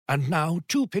And now,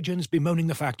 two pigeons bemoaning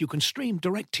the fact you can stream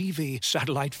DirecTV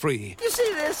satellite-free. You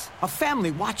see this? A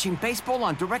family watching baseball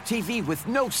on DirecTV with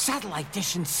no satellite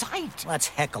dish in sight. Let's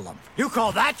heckle them. You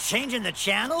call that changing the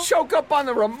channel? Choke up on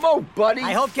the remote, buddy.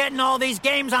 I hope getting all these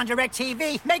games on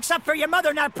DirecTV makes up for your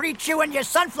mother not pre-chewing your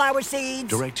sunflower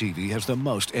seeds. DirecTV has the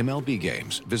most MLB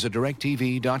games. Visit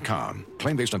DirecTV.com.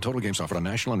 Claim based on total games offered on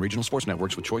national and regional sports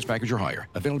networks with choice package or higher.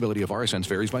 Availability of RSNs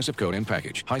varies by zip code and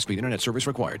package. High-speed internet service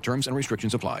required. Terms and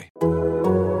restrictions apply.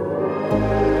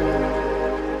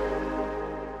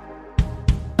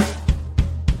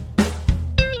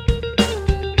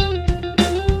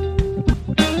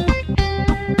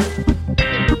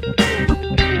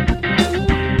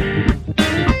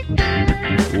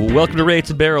 Welcome to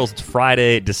Rates and Barrels. It's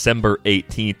Friday, December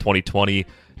 18th, 2020.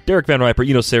 Derek Van Riper,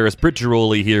 Eno Saris, Britt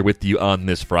Giroli here with you on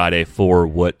this Friday for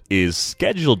what is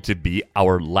scheduled to be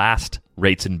our last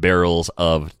Rates and Barrels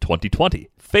of 2020.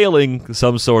 Failing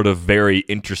some sort of very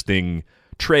interesting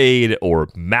trade or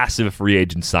massive free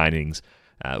agent signings,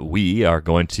 we are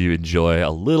going to enjoy a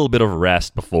little bit of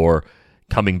rest before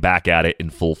coming back at it in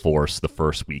full force the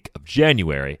first week of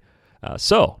January.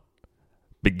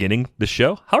 Beginning the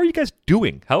show, how are you guys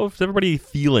doing? How is everybody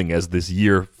feeling as this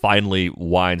year finally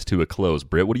winds to a close?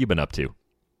 Britt, what have you been up to?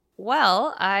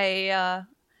 Well, I've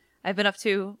been up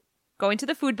to going to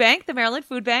the food bank, the Maryland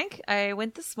Food Bank. I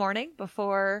went this morning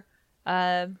before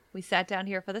we sat down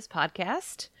here for this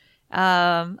podcast.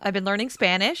 I've been learning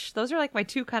Spanish. Those are like my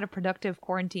two kind of productive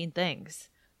quarantine things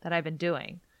that I've been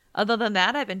doing. Other than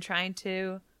that, I've been trying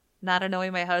to not annoy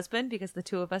my husband because the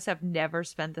two of us have never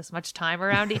spent this much time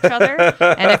around each other.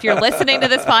 And if you're listening to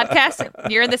this podcast,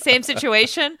 you're in the same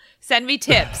situation, send me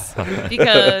tips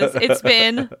because it's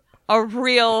been a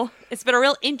real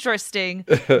interesting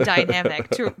dynamic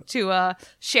to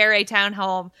share a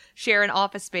townhome, share an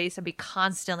office space, and be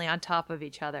constantly on top of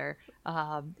each other.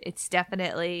 It's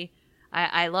definitely,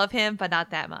 I love him, but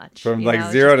not that much. From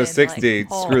 0 to 60,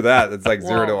 screw that. It's like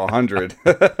 0 to 100.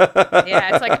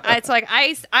 Yeah, it's like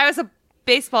I was a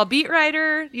baseball beat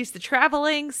writer, used to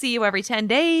traveling, see you every 10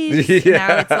 days. Yeah.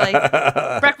 Now it's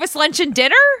like breakfast, lunch, and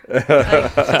dinner. Like,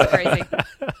 it's crazy.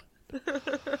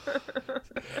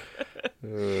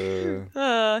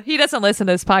 He doesn't listen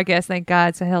to this podcast, thank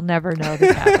God, so he'll never know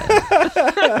this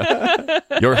happened.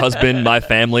 Your husband, my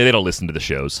family, they don't listen to the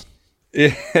shows.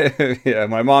 Yeah,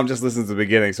 my mom just listens to the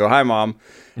beginning. So, hi, Mom.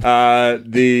 I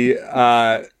think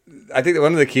that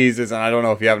one of the keys is, and I don't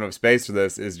know if you have enough space for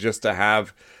this, is just to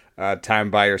have time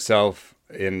by yourself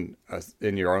in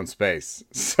your own space.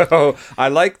 So I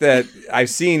like that. I've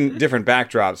seen different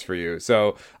backdrops for you,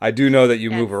 so I do know that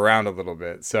you move around a little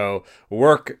bit. So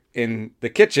work in the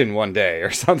kitchen one day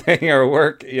or something, or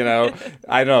work,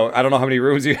 I don't know how many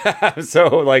rooms you have.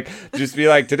 So like, just be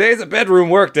like, today's a bedroom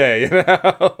work day,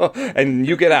 and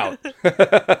you get out.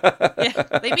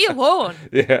 Yeah, leave me alone.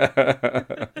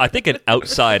 Yeah. I think an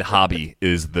outside hobby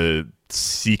is the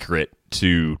secret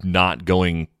to not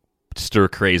going stir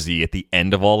crazy at the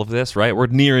end of all of this, right? We're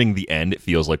nearing the end. It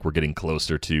feels like we're getting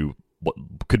closer to what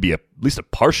could be at least a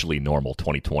partially normal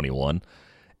 2021.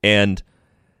 And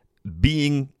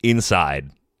being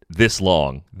inside this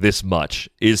long, this much,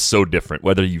 is so different.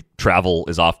 Whether you travel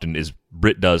as often as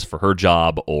Britt does for her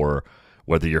job, or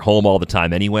whether you're home all the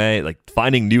time anyway, like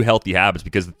finding new healthy habits,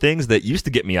 because the things that used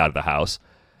to get me out of the house,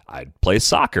 I'd play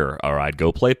soccer, or I'd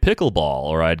go play pickleball,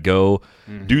 or I'd go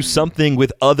do something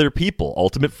with other people.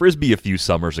 Ultimate Frisbee a few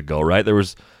summers ago, right? There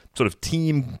was sort of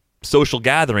team social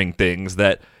gathering things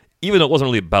that, even though it wasn't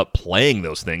really about playing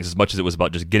those things as much as it was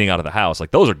about just getting out of the house,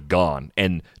 like those are gone.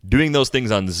 And doing those things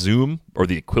on Zoom, or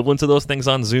the equivalent of those things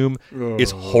on Zoom,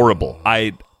 is horrible.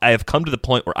 I have come to the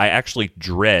point where I actually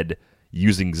dread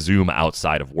using Zoom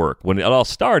outside of work. When it all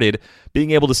started,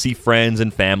 being able to see friends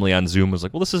and family on Zoom was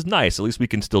like, well, this is nice. At least we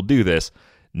can still do this.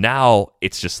 Now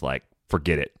it's just like,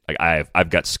 forget it. Like I've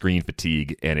got screen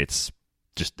fatigue, and it's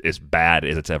just as bad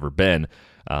as it's ever been.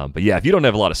 But yeah, if you don't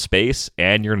have a lot of space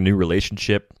and you're in a new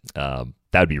relationship, that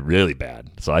would be really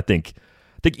bad. So I think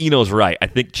Eno's right. I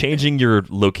think changing your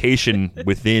location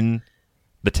within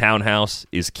the townhouse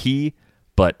is key,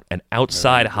 but an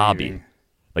outside hobby,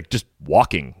 like just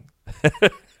walking.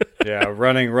 Yeah,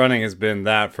 running has been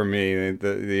that for me.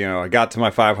 I got to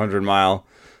my 500 mile,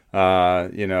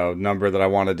 number that I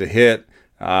wanted to hit.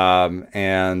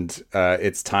 And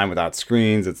it's time without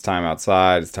screens. It's time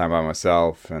outside. It's time by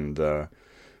myself. And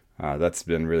that's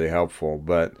been really helpful.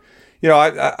 But,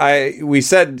 we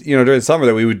said, during the summer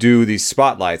that we would do these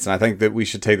spotlights. And I think that we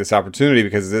should take this opportunity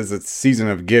because it's a season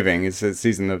of giving. It's a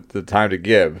season of the time to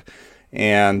give.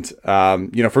 And,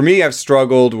 for me, I've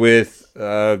struggled with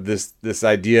this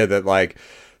idea that, like,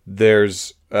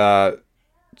 there's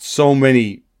so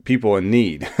many people in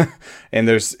need, and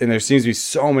there seems to be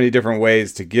so many different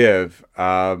ways to give,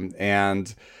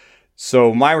 and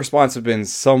so my response has been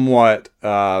somewhat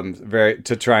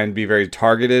to try and be very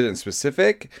targeted and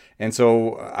specific. And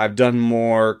so I've done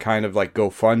more kind of like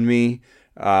GoFundMe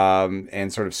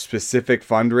and sort of specific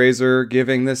fundraiser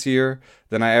giving this year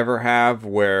than I ever have,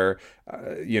 where,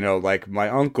 like my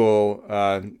uncle,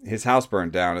 his house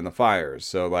burned down in the fires.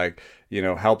 So like,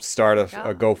 helped start a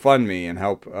GoFundMe and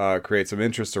help create some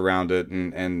interest around it,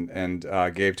 and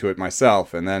gave to it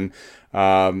myself. And then,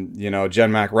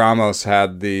 Jen Mac Ramos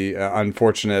had the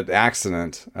unfortunate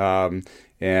accident,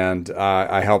 and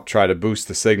I helped try to boost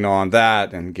the signal on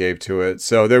that and gave to it.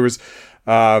 So there was,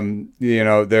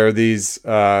 there are these,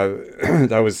 I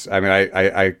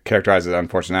characterize it as an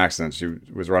unfortunate accident. She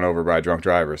was run over by a drunk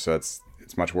driver. So it's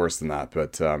much worse than that.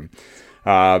 But,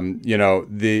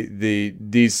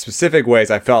 these specific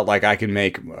ways I felt like I can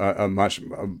make a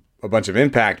bunch of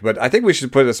impact, but I think we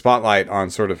should put a spotlight on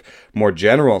sort of more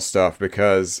general stuff,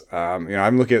 because,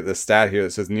 I'm looking at the stat here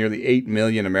that says nearly 8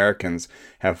 million Americans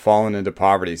have fallen into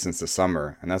poverty since the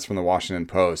summer. And that's from the Washington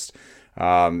Post.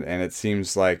 And it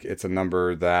seems like it's a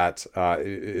number that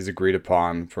is agreed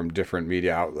upon from different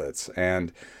media outlets.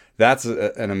 And that's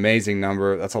an amazing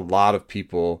number. That's a lot of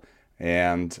people.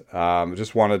 And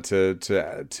just wanted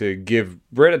to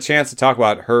give Britt a chance to talk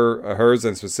about hers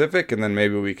in specific, and then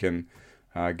maybe we can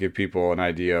give people an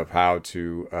idea of how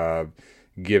to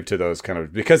give to those kind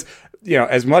of, because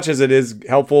as much as it is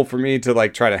helpful for me to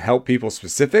like try to help people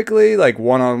specifically, like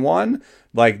one-on-one,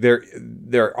 like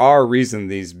there are reasons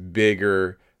these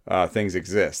bigger things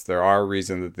exist. There are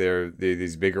reasons that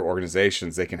these bigger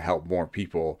organizations, they can help more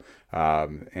people. So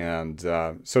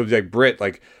like Britt,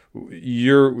 like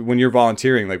when you're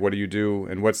volunteering, like what do you do,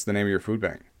 and what's the name of your food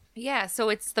bank? Yeah, so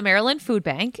it's the Maryland Food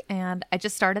Bank, and I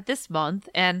just started this month,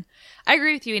 and I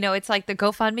agree with you. It's like the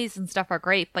GoFundMes and stuff are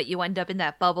great, but you end up in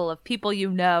that bubble of people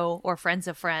or friends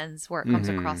of friends where it comes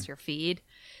across your feed.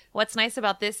 What's nice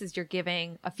about this is you're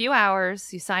giving a few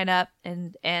hours, you sign up,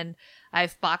 and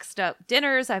I've boxed up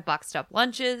dinners, I've boxed up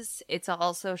lunches. It's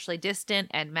all socially distant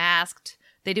and masked.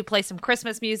 They do play some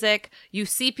Christmas music. You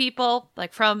see people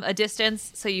like from a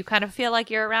distance, so you kind of feel like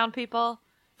you're around people.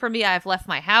 For me, I've left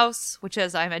my house, which,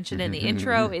 as I mentioned in the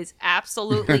intro, is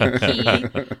absolutely key.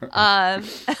 And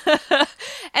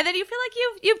then you feel like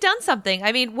you've done something.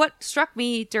 I mean, what struck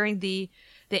me during the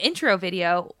intro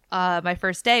video, my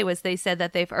first day, was they said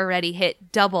that they've already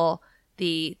hit double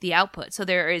the output. So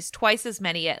there is twice as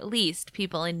many, at least,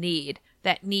 people in need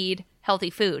that need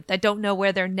healthy food, that don't know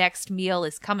where their next meal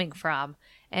is coming from.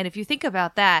 And if you think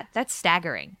about that, that's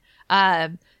staggering.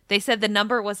 They said the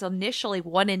number was initially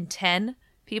 1 in 10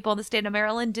 people in the state of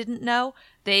Maryland didn't know.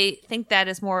 They think that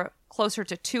is more closer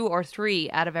to 2 or 3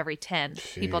 out of every 10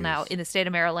 people now in the state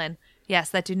of Maryland, yes,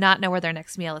 that do not know where their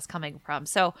next meal is coming from.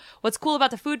 So what's cool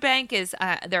about the food bank is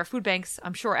there are food banks,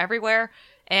 I'm sure, everywhere,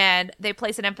 and they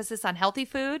place an emphasis on healthy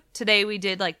food. Today we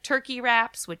did like turkey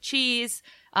wraps with cheese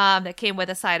that came with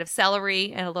a side of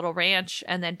celery and a little ranch,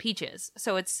 and then peaches.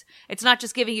 So it's not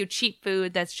just giving you cheap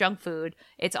food that's junk food.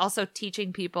 It's also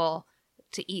teaching people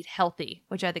to eat healthy,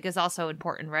 which I think is also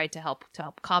important, right? To help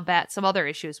combat some other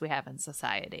issues we have in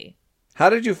society. How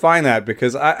did you find that?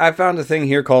 Because I found a thing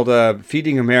here called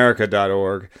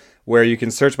feedingamerica.org, where you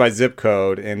can search by zip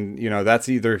code, and that's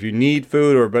either if you need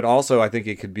food, but also I think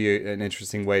it could be an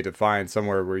interesting way to find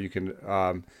somewhere where you could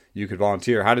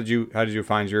volunteer. How did you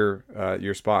find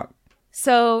your spot?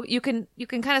 So you can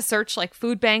kind of search like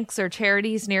food banks or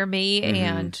charities near me,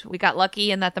 and we got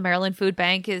lucky in that the Maryland Food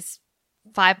Bank is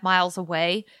 5 miles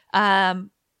away.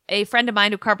 A friend of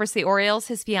mine who covers the Orioles,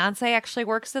 his fiance actually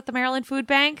works at the Maryland Food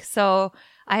Bank. So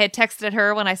I had texted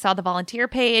her when I saw the volunteer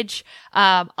page.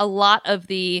 A lot of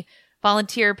the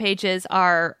volunteer pages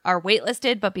are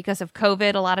waitlisted, but because of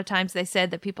COVID, a lot of times they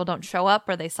said that people don't show up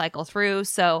or they cycle through.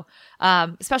 So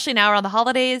especially now around the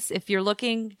holidays, if you're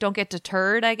looking, don't get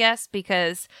deterred, I guess,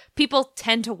 because people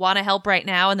tend to want to help right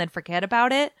now and then forget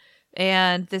about it.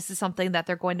 And this is something that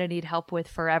they're going to need help with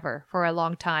forever, for a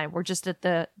long time. We're just at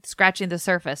the scratching the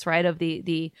surface, right, of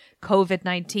the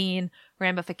COVID-19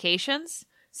 ramifications.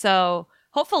 So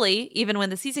hopefully, even when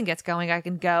the season gets going, I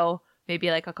can go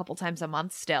maybe like a couple times a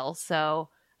month still. So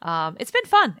it's been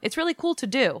fun. It's really cool to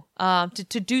do, to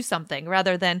do something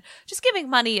rather than just giving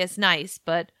money is nice.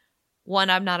 But one,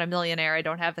 I'm not a millionaire. I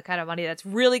don't have the kind of money that's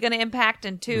really going to impact.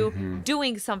 And two,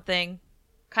 doing something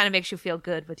kind of makes you feel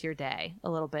good with your day a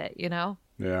little bit, Yeah.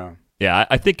 Yeah,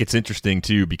 I think it's interesting,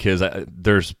 too, because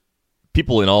there's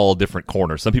people in all different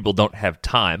corners. Some people don't have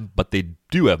time, but they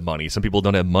do have money. Some people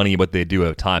don't have money, but they do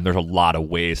have time. There's a lot of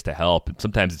ways to help. And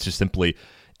sometimes it's just simply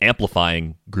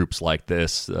amplifying groups like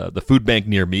this. The food bank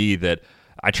near me that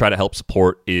I try to help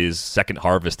support is Second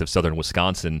Harvest of Southern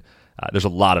Wisconsin. There's a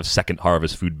lot of Second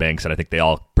Harvest food banks, and I think they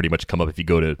all pretty much come up if you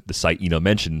go to the site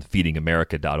mentioned,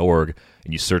 feedingamerica.org,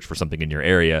 and you search for something in your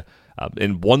area.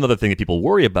 And one other thing that people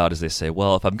worry about is they say,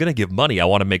 well, if I'm going to give money, I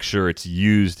want to make sure it's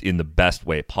used in the best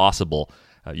way possible.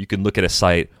 You can look at a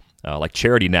site like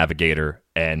Charity Navigator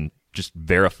and just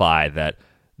verify that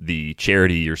the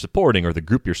charity you're supporting or the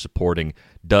group you're supporting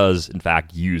does, in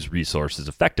fact, use resources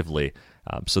effectively.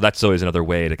 So that's always another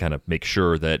way to kind of make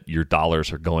sure that your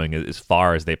dollars are going as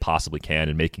far as they possibly can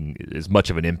and making as much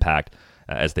of an impact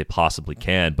as they possibly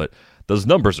can. But those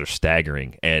numbers are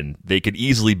staggering, and they could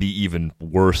easily be even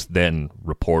worse than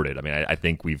reported. I mean, I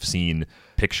think we've seen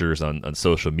pictures on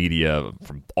social media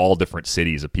from all different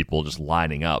cities of people just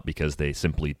lining up because they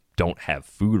simply don't have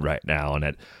food right now.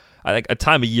 And I think a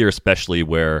time of year especially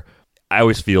where I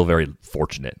always feel very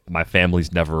fortunate. My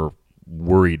family's never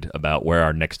worried about where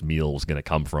our next meal was going to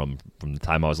come from the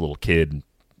time I was a little kid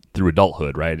through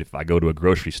adulthood, right? If I go to a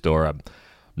grocery store, I'm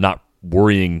not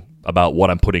worrying about what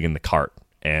I'm putting in the cart.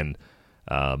 And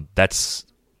it's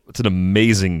an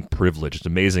amazing privilege. It's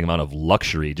an amazing amount of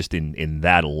luxury just in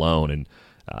that alone. And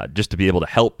just to be able to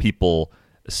help people,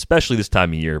 especially this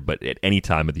time of year, but at any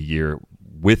time of the year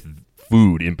with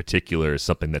food in particular is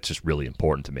something that's just really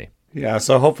important to me. Yeah,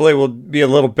 so hopefully we'll be a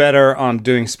little better on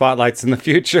doing spotlights in the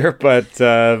future, but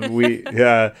I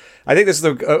think this is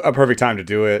a perfect time to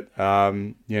do it.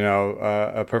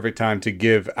 A perfect time to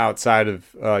give outside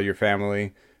of your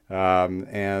family,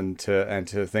 and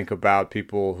to think about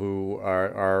people who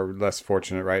are less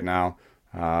fortunate right now.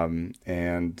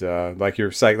 Like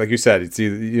you said, it's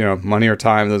either money or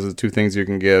time. Those are the two things you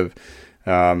can give.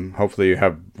 Hopefully you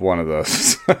have one of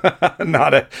those.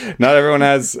 Not everyone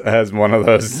has one of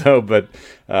those though, but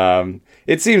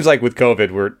it seems like with COVID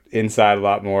we're inside a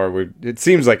lot more. It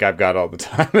seems like I've got all the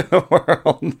time in the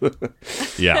world.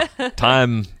 Yeah,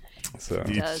 time. So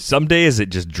some days it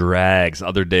just drags.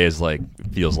 Other days it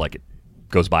feels like it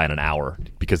goes by in an hour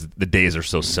because the days are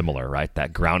so similar, right?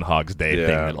 That Groundhog's Day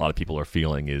thing that a lot of people are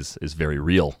feeling is very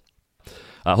real.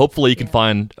 Hopefully you can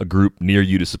find a group near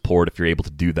you to support if you're able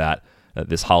to do that.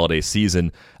 This holiday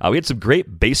season. We had some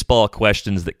great baseball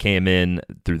questions that came in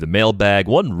through the mailbag.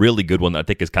 One really good one that I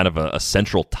think is kind of a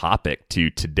central topic to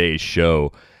today's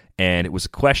show, and it was a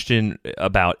question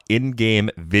about in-game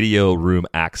video room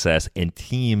access and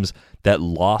teams that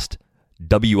lost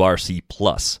WRC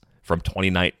Plus from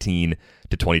 2019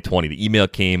 to 2020. The email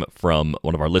came from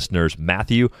one of our listeners,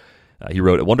 Matthew. He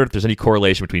wrote, I wonder if there's any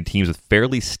correlation between teams with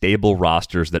fairly stable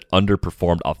rosters that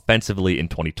underperformed offensively in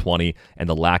 2020 and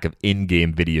the lack of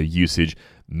in-game video usage.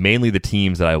 Mainly the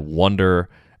teams that I wonder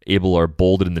able are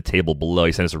bolded in the table below.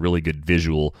 He sent us a really good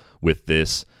visual with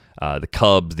this. The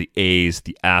Cubs, the A's,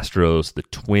 the Astros, the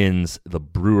Twins, the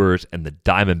Brewers, and the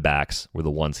Diamondbacks were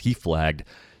the ones he flagged.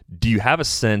 Do you have a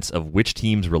sense of which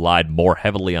teams relied more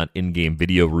heavily on in-game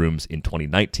video rooms in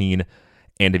 2019?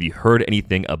 And have you heard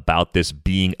anything about this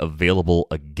being available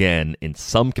again in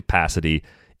some capacity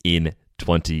in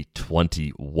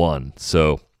 2021?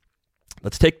 So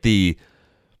let's take the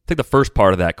first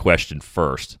part of that question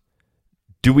first.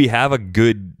 Do we have a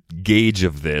good gauge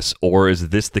of this, or is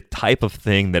this the type of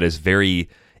thing that is very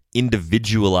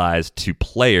individualized to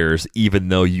players, even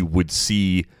though you would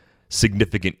see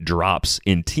significant drops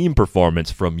in team performance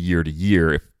from year to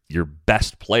year? If your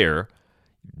best player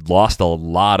lost a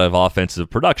lot of offensive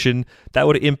production, that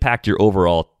would impact your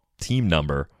overall team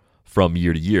number from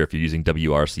year to year if you're using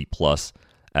WRC Plus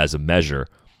as a measure.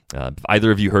 Have either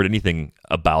of you heard anything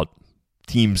about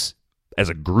teams as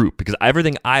a group? Because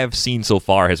everything I have seen so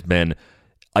far has been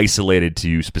isolated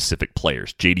to specific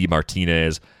players. JD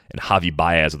Martinez and Javi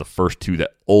Baez are the first two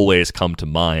that always come to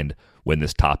mind when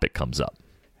this topic comes up.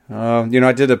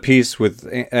 I did a piece with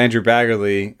Andrew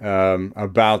Baggerly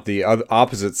about the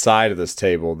opposite side of this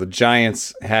table. The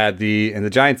Giants and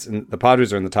the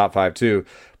Padres are in the top 5 too,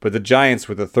 but the Giants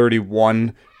with a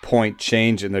 31-point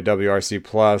change in their WRC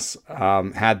Plus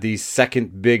had the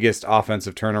second biggest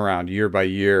offensive turnaround year by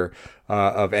year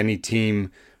of any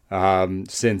team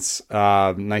since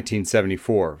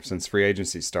 1974, since free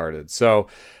agency started. So,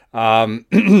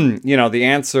 the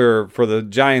answer for the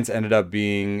Giants ended up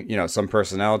being, some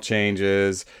personnel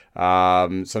changes,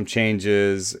 some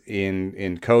changes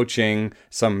in coaching,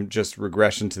 some just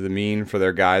regression to the mean for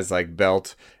their guys like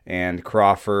Belt and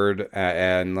Crawford,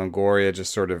 and Longoria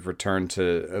just sort of returned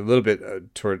to a little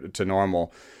bit to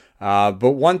normal. But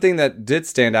one thing that did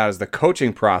stand out is the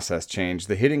coaching process changed.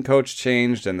 The hitting coach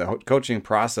changed and the coaching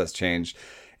process changed.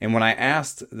 And when I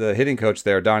asked the hitting coach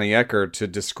there, Donnie Ecker, to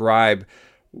describe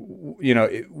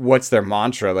what's their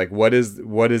mantra? Like, what is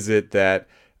it that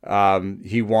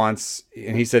he wants?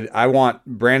 And he said, I want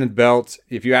Brandon Belt.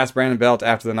 If you ask Brandon Belt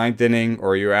after the 9th inning,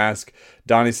 or you ask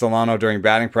Donnie Solano during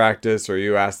batting practice, or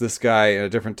you ask this guy at a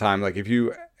different time, like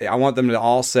I want them to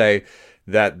all say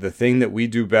that the thing that we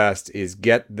do best is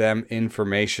get them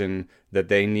information that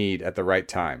they need at the right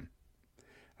time.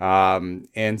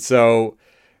 And so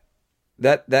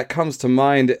that comes to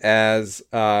mind as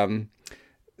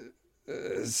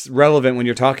relevant when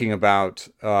you're talking about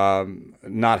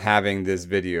not having this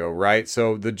video, right?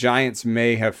 So the Giants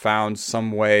may have found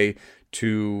some way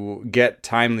to get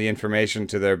timely information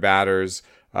to their batters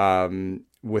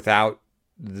without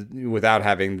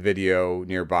having video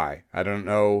nearby. I don't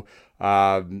know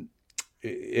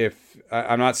if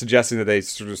I'm not suggesting that they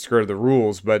sort of skirted the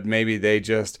rules, but maybe they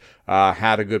just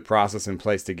had a good process in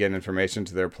place to get information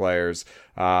to their players,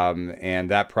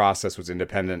 and that process was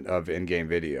independent of in-game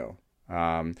video.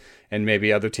 And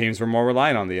maybe other teams were more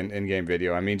reliant on the in-game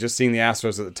video. I mean, just seeing the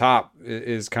Astros at the top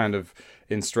is kind of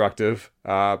instructive,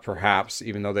 perhaps,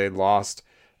 even though they lost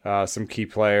some key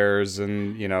players,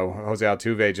 and Jose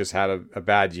Altuve just had a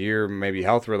bad year, maybe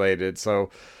health related.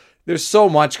 So there's so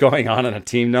much going on in a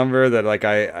team number that like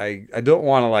I don't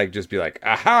want to like just be like,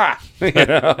 aha, the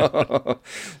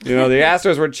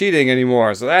Astros weren't cheating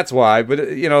anymore, so that's why. But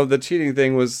the cheating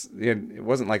thing was, it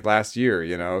wasn't like last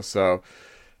year, so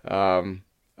I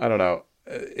don't know.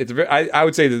 I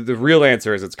would say that the real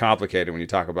answer is it's complicated when you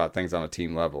talk about things on a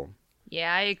team level.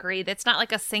 Yeah, I agree. That's not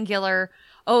like a singular,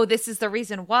 oh, this is the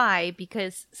reason why,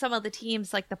 because some of the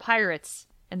teams like the Pirates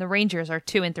and the Rangers are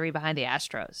 2 and 3 behind the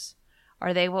Astros.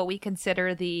 Are they what we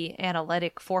consider the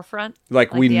analytic forefront?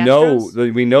 Like we know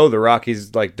the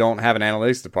Rockies like don't have an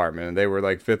analytics department, and they were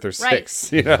like 5th or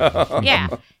 6th. Right. Yeah.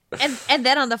 And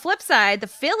then on the flip side, the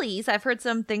Phillies, I've heard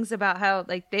some things about how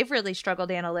like they've really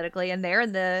struggled analytically, and they're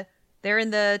in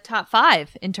the top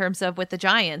 5 in terms of with the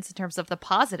Giants in terms of the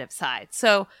positive side.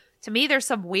 So to me, there's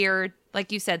some weird,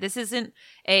 like you said, this isn't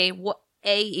A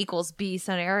equals B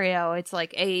scenario. It's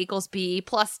like A equals B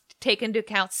plus take into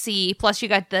account C, plus you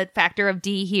got the factor of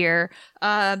D here.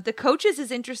 The coaches is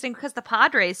interesting because the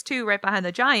Padres, too, right behind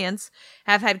the Giants,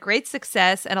 have had great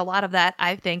success, and a lot of that,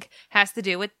 I think, has to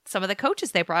do with some of the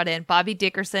coaches they brought in. Bobby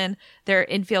Dickerson, their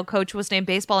infield coach, was named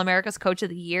Baseball America's Coach of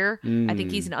the Year. I think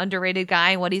he's an underrated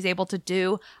guy and what he's able to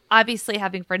do. Obviously,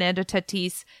 having Fernando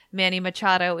Tatis, Manny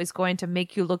Machado is going to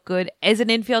make you look good as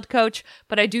an infield coach,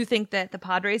 but I do think that the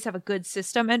Padres have a good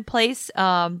system in place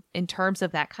in terms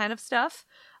of that kind of stuff.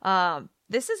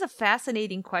 This is a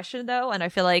fascinating question, though, and I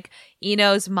feel like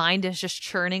Eno's mind is just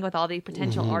churning with all the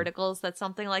potential articles that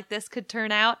something like this could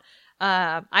turn out.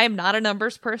 I am not a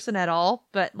numbers person at all,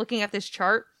 but looking at this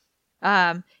chart,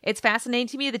 it's fascinating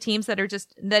to me. The teams that are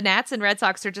just the Nats and Red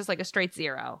Sox are just like a straight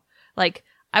 0. Like,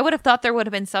 I would have thought there would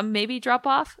have been some maybe drop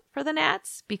off for the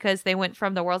Nats because they went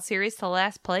from the World Series to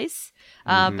last place.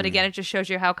 But again, it just shows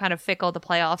you how kind of fickle the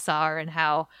playoffs are and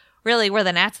how really were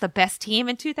the Nats the best team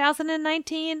in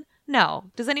 2019?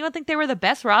 No. Does anyone think they were the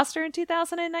best roster in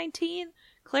 2019?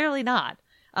 Clearly not.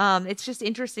 It's just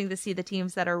interesting to see the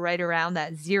teams that are right around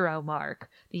that 0 mark.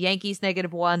 The Yankees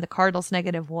 -1, the Cardinals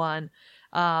 -1.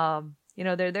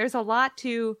 There's a lot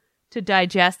to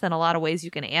digest and a lot of ways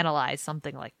you can analyze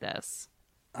something like this.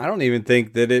 I don't even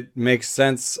think that it makes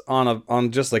sense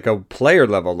on just like a player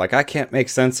level. Like I can't make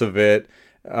sense of it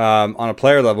on a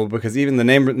player level because even the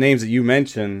names that you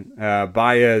mentioned,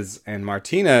 Baez and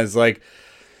Martinez, like,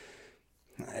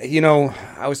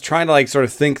 I was trying to like sort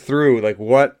of think through like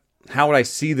how would I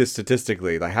see this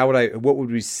statistically? Like what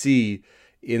would we see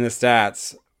in the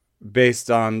stats based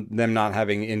on them not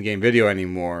having in-game video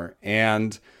anymore?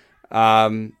 And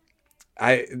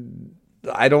I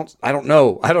don't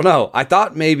know. I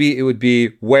thought maybe it would be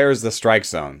where's the strike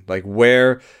zone? Like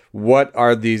what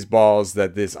are these balls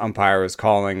that this umpire is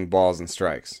calling balls and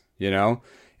strikes,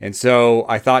 And so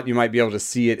I thought you might be able to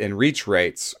see it in reach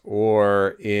rates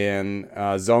or in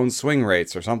zone swing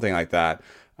rates or something like that.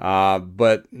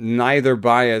 But neither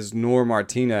Baez nor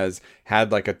Martinez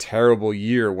had like a terrible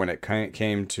year when it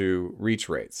came to reach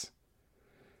rates.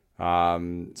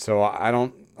 So I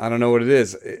don't know what it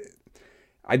is.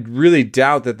 I really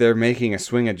doubt that they're making a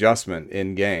swing adjustment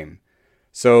in game.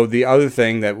 So the other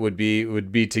thing that would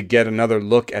be to get another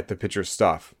look at the pitcher's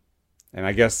stuff. And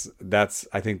I guess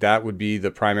I think that would be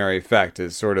the primary effect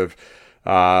is sort of,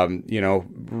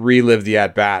 relive the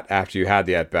at-bat after you had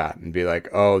the at-bat and be like,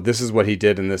 oh, this is what he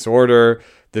did in this order.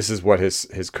 This is what his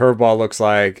curveball looks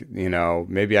like.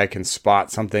 Maybe I can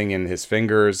spot something in his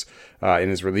fingers, in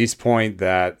his release point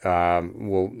that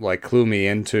will like clue me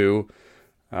into,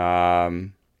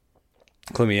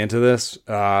 clue me into this,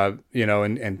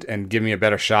 and give me a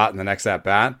better shot in the next at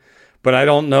bat. But I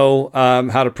don't know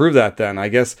how to prove that. Then I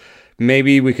guess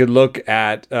maybe we could look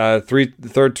at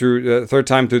third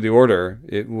time through the order.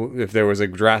 If there was a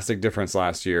drastic difference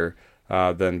last year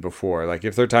than before, like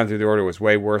if third time through the order was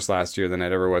way worse last year than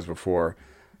it ever was before.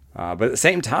 But at the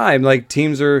same time, like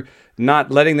teams are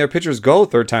not letting their pitchers go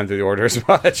third time through the order as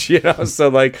much, So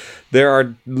like there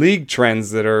are league trends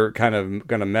that are kind of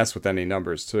going to mess with any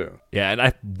numbers too. Yeah, and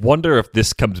I wonder if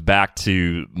this comes back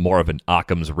to more of an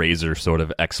Occam's razor sort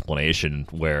of explanation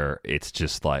where it's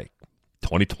just like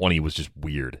 2020 was just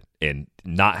weird, and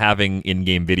not having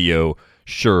in-game video,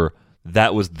 sure,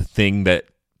 that was the thing that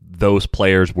those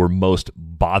players were most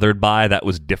bothered by. That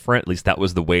was different. At least that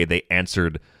was the way they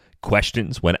answered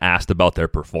questions when asked about their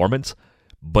performance.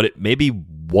 But it maybe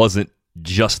wasn't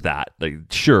just that. Like,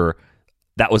 sure,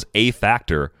 that was a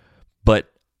factor,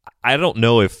 but I don't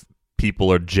know if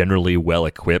people are generally well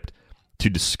equipped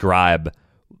to describe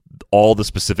all the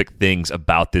specific things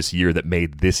about this year that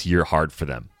made this year hard for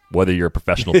them, whether you're a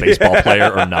professional baseball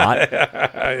player or not.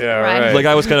 Yeah, right. Like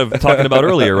I was kind of talking about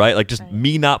earlier, right? Like just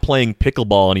me not playing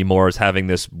pickleball anymore is having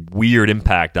this weird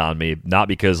impact on me, not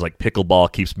because like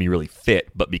pickleball keeps me really fit,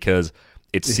 but because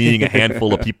it's seeing a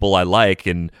handful of people I like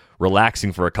and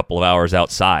relaxing for a couple of hours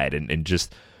outside and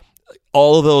just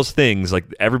all of those things. Like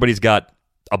everybody's got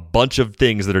a bunch of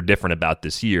things that are different about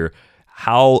this year.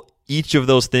 How each of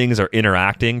those things are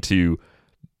interacting to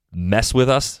mess with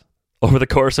us over the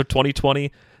course of 2020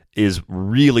 is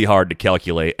really hard to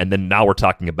calculate. And then now we're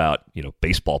talking about,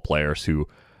 baseball players who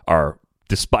are,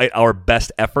 despite our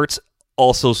best efforts,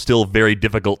 also still very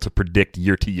difficult to predict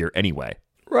year to year anyway.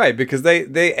 Right, because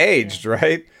they aged,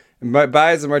 right?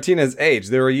 Baez and Martinez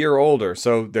aged. They're a year older,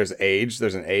 so there's age.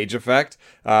 There's an age effect.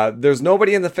 There's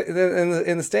nobody in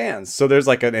the stands, so there's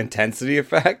like an intensity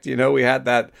effect. We had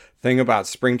that thing about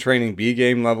spring training B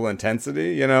game level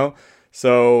intensity.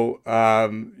 So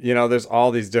there's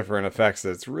all these different effects that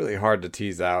it's really hard to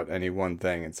tease out any one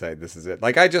thing and say this is it.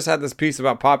 Like I just had this piece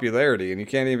about popularity, and you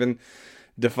can't even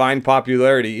define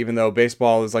popularity, even though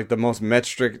baseball is like the most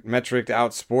metric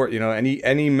out sport.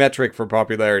 Any metric for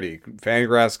popularity,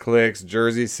 Fangraphs clicks,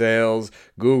 jersey sales,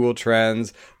 Google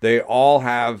Trends, they all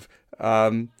have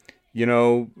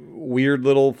weird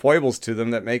little foibles to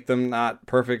them that make them not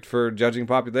perfect for judging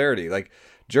popularity. Like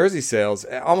jersey sales,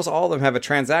 almost all of them have a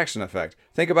transaction effect.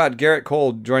 Think about Garrett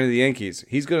Cole joining the Yankees.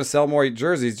 He's going to sell more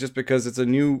jerseys just because it's a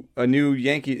new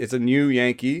Yankee. It's a new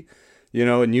Yankee.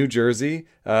 A new jersey,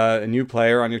 a new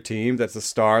player on your team that's a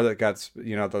star that got,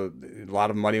 a lot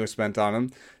of money was spent on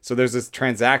him. So there's this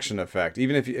transaction effect.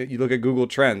 Even if you look at Google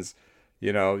Trends,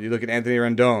 you look at Anthony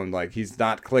Rendon, like he's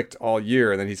not clicked all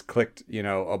year, and then he's clicked,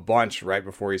 a bunch right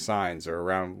before he signs or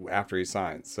around after he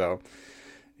signs. So,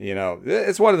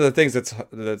 it's one of the things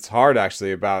that's hard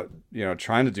actually about,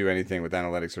 trying to do anything with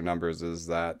analytics or numbers is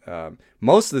that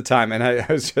most of the time, and I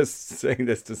was just saying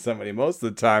this to somebody, most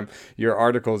of the time your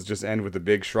articles just end with a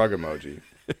big shrug emoji.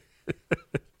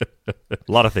 A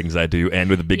lot of things I do end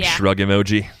with a big shrug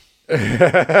emoji.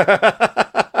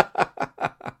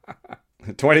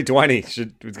 2020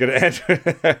 was going to end.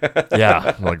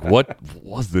 Yeah, like what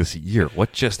was this year?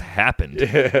 What just happened?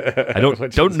 I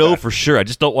don't know for sure. I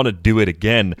just don't want to do it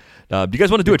again. Do you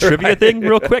guys want to do a trivia thing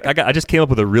real quick? I just came up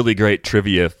with a really great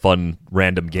trivia, fun,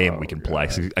 random game we can play.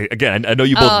 So, again, I know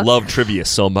you both love trivia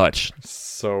so much.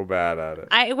 So bad at it.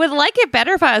 I would like it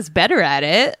better if I was better at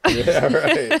it. Yeah,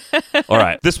 right. All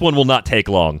right, this one will not take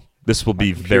long. This will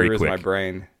be very quick. My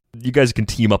brain. You guys can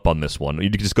team up on this one. You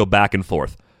can just go back and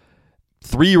forth.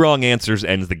 3 wrong answers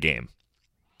ends the game.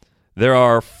 There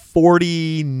are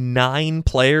 49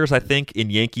 players, I think, in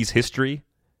Yankees history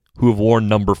who have worn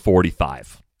number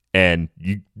 45. And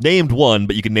you named one,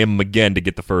 but you can name them again to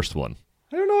get the first one.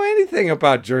 I don't know anything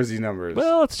about jersey numbers.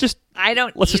 Well, let's just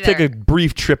either. take a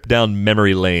brief trip down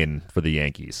memory lane for the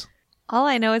Yankees. All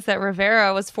I know is that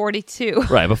Rivera was 42.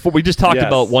 Right, before we just talked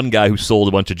about one guy who sold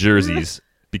a bunch of jerseys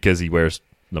because he wears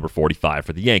number 45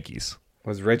 for the Yankees.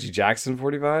 Was Reggie Jackson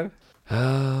 45?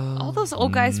 All those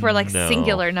old guys were like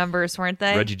singular numbers, weren't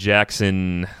they? Reggie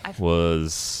Jackson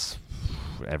was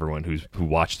everyone who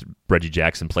watched Reggie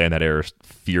Jackson play in that era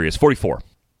furious. 44.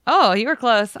 Oh, you were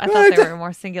close. I thought they were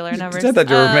more singular numbers. I thought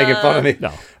you were making fun of me.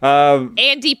 No.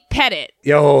 Andy Pettit.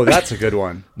 Yo, that's a good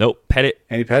one. Nope. Pettit.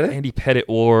 Andy Pettit? Andy Pettit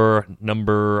wore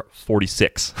number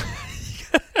 46.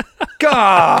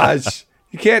 Gosh.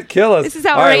 You can't kill us. This is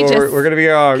All right, well, outrageous. we're gonna be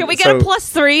Can we get a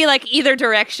 +3, like either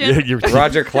direction?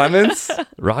 Roger Clemens?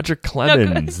 Roger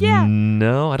Clemens. yeah.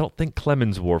 No, I don't think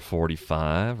Clemens wore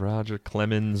 45. Roger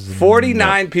Clemens.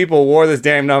 49 people wore this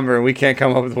damn number, and we can't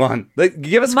come up with one. Like,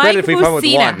 give us Mike credit if we come up with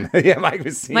Mussina. one. Yeah, Mike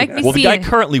Mussina. Mike Well, the guy Mussina.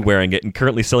 currently wearing it and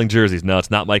currently selling jerseys. No,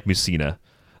 it's not Mike Mussina.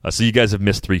 So you guys have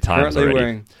missed 3 times Currently already.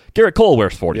 wearing- Garrett Cole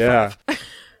wears 45. Yeah.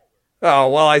 Oh,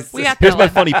 well, We got Here's that my one.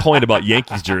 funny point about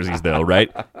Yankees jerseys, though, right?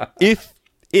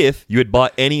 If you had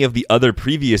bought any of the other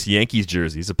previous Yankees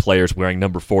jerseys of players wearing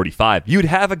number 45, you'd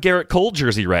have a Garrett Cole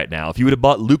jersey right now. If you would have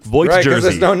bought Luke Voigt's right, because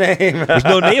jersey, there's no name. there's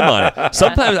no name on it.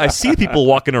 Sometimes I see people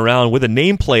walking around with a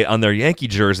nameplate on their Yankee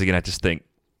jersey, and I just think,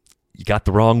 you got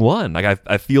the wrong one. Like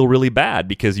I feel really bad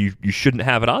because you shouldn't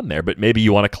have it on there, but maybe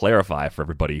you want to clarify for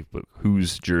everybody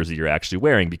whose jersey you're actually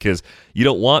wearing, because you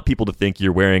don't want people to think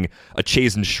you're wearing a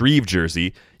Chazen Shreve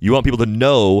jersey. You want people to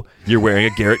know you're wearing a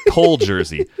Garrett Cole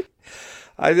jersey.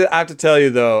 I have to tell you,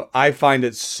 though, I find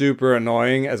it super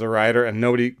annoying as a writer, and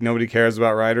nobody cares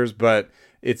about writers, but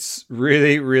it's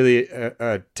really, really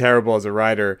terrible as a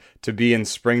writer to be in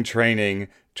spring training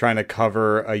trying to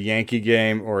cover a Yankee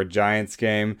game or a Giants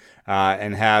game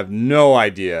and have no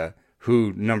idea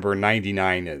who number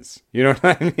 99 is. You know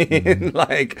what I mean?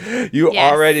 Like, you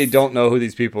Yes. already don't know who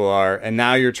these people are, and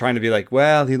now you're trying to be like,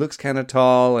 well, he looks kind of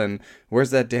tall, and where's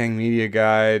that dang media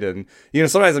guide? And, you know,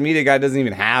 sometimes the media guide doesn't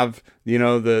even have, you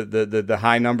know, the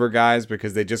high number guys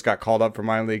because they just got called up for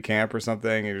minor league camp or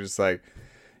something, and you're just like,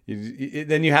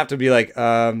 then you have to be like,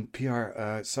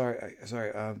 PR, sorry,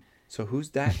 so who's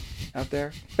that out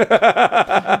there?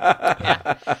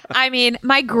 I mean,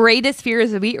 my greatest fear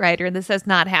as a beat writer, and this has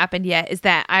not happened yet, is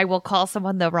that I will call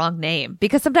someone the wrong name.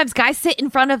 Because sometimes guys sit in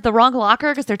front of the wrong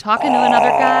locker because they're talking to another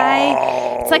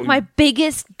guy. It's like my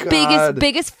biggest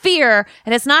fear,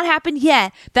 and it's not happened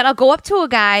yet, that I'll go up to a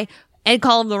guy and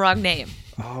call him the wrong name.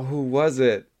 Oh, who was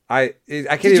it? I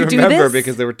can't Did even you do remember this?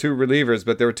 because there were 2 relievers,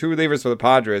 but there were 2 relievers for the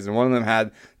Padres, and one of them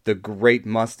had the great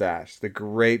mustache, the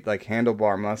great like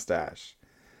handlebar mustache.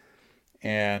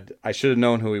 And I should have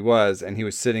known who he was, and he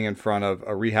was sitting in front of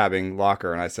a rehabbing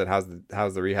locker, and I said, "How's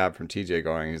the rehab from TJ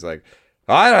going?" He's like,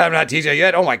 "Oh, I haven't had TJ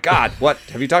yet. Oh my God, what?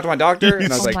 Have you talked to my doctor?"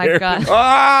 And I was Oh like, my God.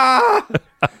 "Ah,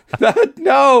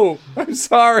 no, I'm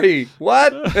sorry.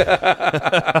 What?"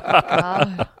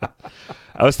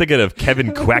 I was thinking of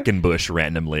Kevin Quackenbush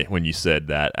randomly when you said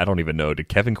that. I don't even know. Did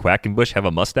Kevin Quackenbush have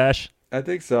a mustache? I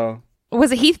think so.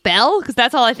 Was it Heath Bell? Because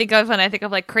that's all I think of when I think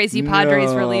of like crazy Padres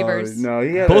relievers. No,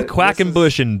 he had Both this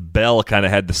Quackenbush and Bell kind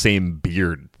of had the same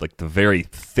beard, like the very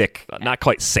thick, not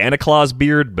quite Santa Claus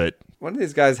beard, but One of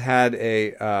these guys had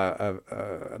a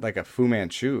like a Fu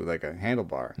Manchu, like a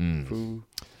handlebar. Fu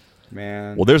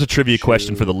Man. well, there's a trivia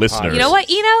question for the listeners. You know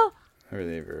what, Eno?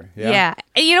 reliever. Yeah.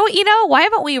 And you know what, Eno? Why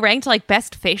haven't we ranked like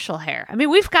best facial hair? I mean,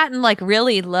 we've gotten like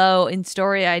really low in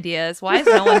story ideas. Why has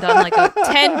no one done like a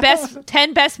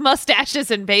 10 best mustaches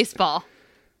in baseball?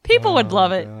 People would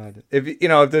love it. God. If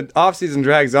the off season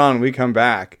drags on, we come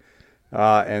back.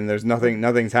 And there's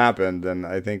nothing's happened, then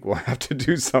I think we'll have to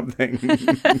do something.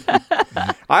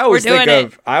 I always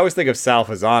think of Sal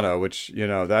Fasano, which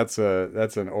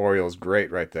that's an Orioles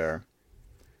great right there.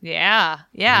 Yeah.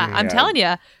 I'm telling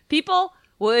you, people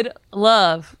would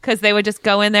love because they would just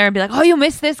go in there and be like, "Oh, you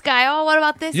missed this guy. Oh, what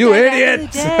about this? You guy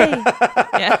idiot!"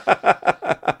 Yeah,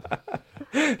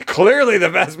 Clearly, the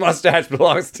best mustache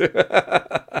belongs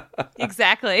to.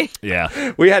 exactly.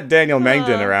 Yeah. We had Daniel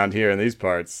Mengden around here in these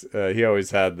parts. He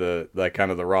always had the kind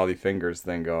of the Raleigh fingers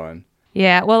thing going.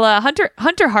 Yeah. Well,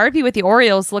 Hunter Harvey with the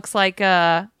Orioles looks like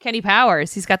Kenny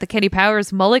Powers. He's got the Kenny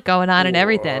Powers mullet going on and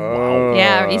everything. Whoa.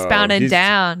 Yeah, he's bounding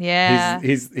down. Yeah.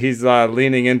 He's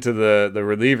leaning into the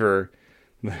reliever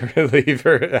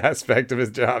aspect of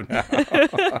his job now.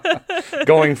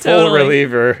 Going full Totally.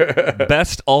 reliever.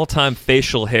 Best all-time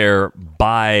facial hair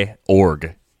by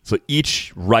org. So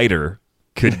each writer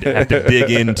could have to dig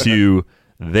into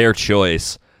their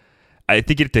choice. I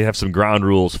think you have to have some ground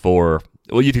rules for.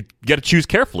 Well, you got to choose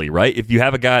carefully, right? If you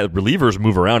have a guy, relievers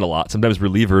move around a lot. Sometimes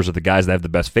relievers are the guys that have the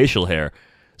best facial hair.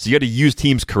 So you got to use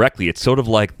teams correctly. It's sort of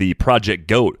like the Project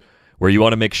GOAT, where you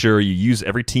want to make sure you use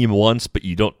every team once, but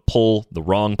you don't pull the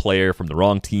wrong player from the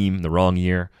wrong team in the wrong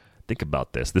year. Think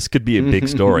about this. This could be a big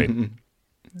story.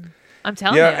 I'm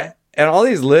telling you. And all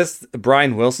these lists,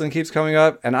 Brian Wilson keeps coming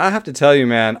up, and I have to tell you,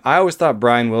 man, I always thought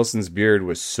Brian Wilson's beard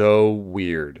was so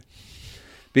weird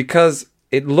because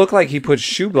it looked like he put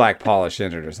shoe black polish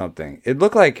in it or something. It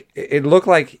looked like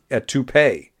a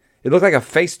toupee. It looked like a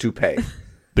face toupee.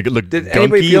 Did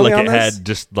anybody gunky, feel me like on it this? had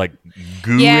just like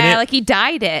goo in Yeah, it. like he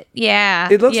dyed it. Yeah.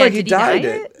 It looks Yeah, like he did dye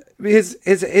dyed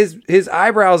it. His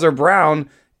eyebrows are brown,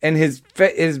 and his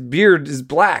beard is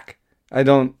black. I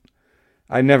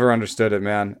never understood it,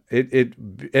 man.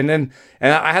 And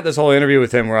I had this whole interview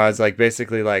with him where I was like,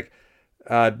 basically like,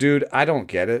 dude, I don't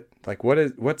get it. Like,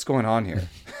 what's going on here?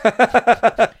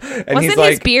 And Wasn't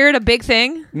his beard a big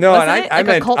thing? No, Wasn't and it?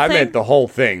 I meant the whole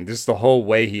thing, just the whole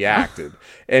way he acted.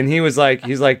 And he's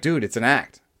like, dude, it's an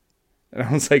act. And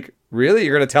I was like, really?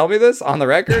 You're gonna tell me this on the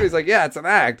record? He's like, yeah, it's an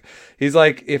act. He's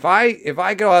like, if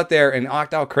I go out there and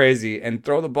act out crazy and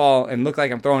throw the ball and look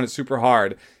like I'm throwing it super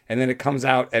hard, and then it comes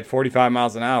out at 45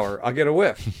 miles an hour, I'll get a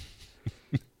whiff.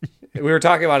 We were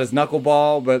talking about his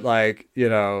knuckleball, but like, you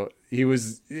know, it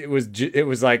was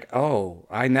like, oh,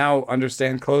 I now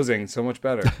understand closing so much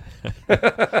better.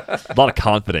 A lot of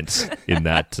confidence in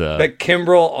that. That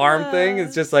Kimbrel arm thing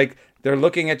is just like they're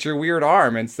looking at your weird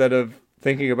arm instead of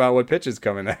thinking about what pitch is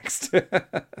coming next.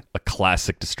 A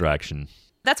classic distraction.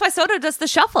 That's why Soto does the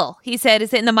shuffle. He said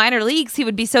is in the minor leagues, he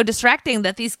would be so distracting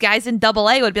that these guys in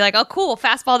AA would be like, oh, cool,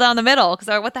 fastball down the middle. Because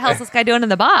what the hell is this guy doing in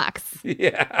the box?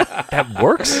 Yeah. That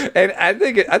works. And I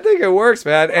think it works,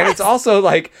 man. And it's also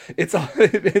like, it's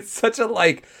such a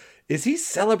like, is he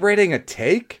celebrating a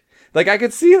take? Like I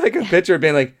could see like a pitcher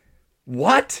being like,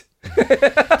 what?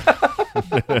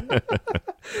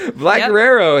 Black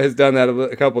Guerrero has done that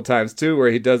a couple times too,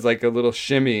 where he does like a little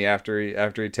shimmy after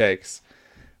he takes.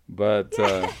 But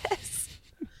I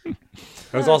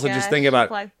was also just thinking about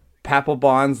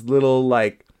Papelbon's little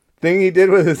like thing he did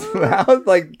with his mouth.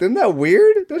 Like, isn't that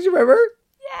weird? Don't you remember?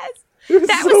 Yes,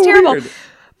 that was terrible. Weird.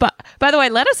 But by the way,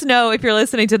 let us know if you're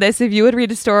listening to this if you would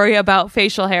read a story about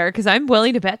facial hair, because I'm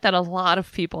willing to bet that a lot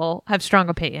of people have strong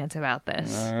opinions about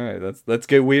this. All right, let's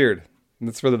get weird.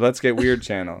 That's for the Let's Get Weird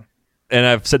channel. And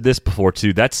I've said this before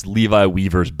too. That's Levi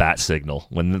Weaver's bat signal.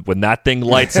 When that thing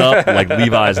lights up, like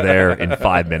Levi's there in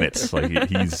 5 minutes. Like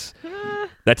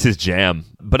that's his jam.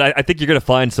 But I think you're going to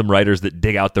find some writers that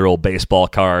dig out their old baseball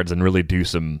cards and really do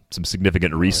some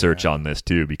significant research on this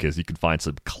too, because you can find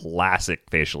some classic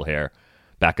facial hair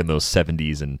back in those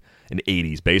 70s and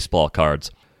 80s baseball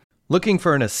cards. Looking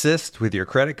for an assist with your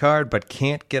credit card but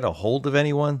can't get a hold of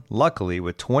anyone? Luckily,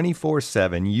 with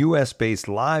 24/7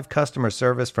 U.S.-based live customer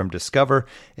service from Discover,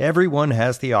 everyone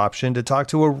has the option to talk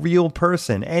to a real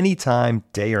person anytime,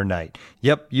 day or night.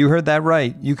 Yep, you heard that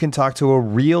right. You can talk to a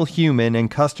real human in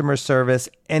customer service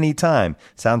anytime.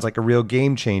 Sounds like a real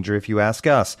game changer if you ask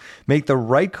us. Make the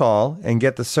right call and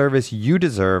get the service you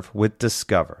deserve with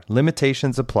Discover.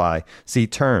 Limitations apply. See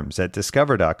terms at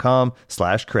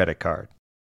discover.com/creditcard.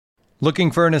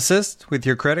 Looking for an assist with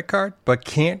your credit card, but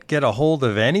can't get a hold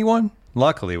of anyone?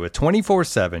 Luckily, with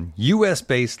 24/7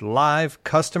 U.S.-based live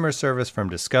customer service from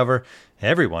Discover,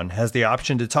 everyone has the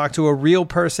option to talk to a real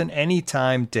person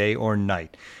anytime, day or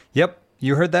night. Yep,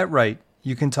 you heard that right.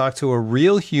 You can talk to a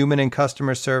real human in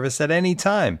customer service at any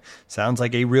time. Sounds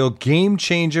like a real game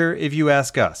changer if you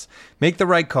ask us. Make the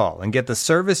right call and get the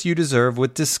service you deserve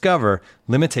with Discover.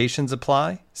 Limitations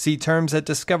apply. See terms at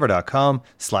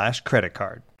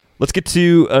discover.com/creditcard. Let's get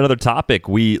to another topic.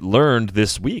 We learned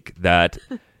this week that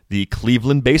the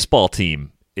Cleveland baseball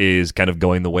team is kind of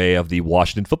going the way of the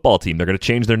Washington football team. They're going to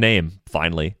change their name,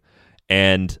 finally.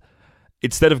 And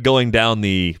instead of going down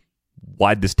the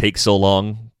why'd this take so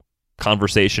long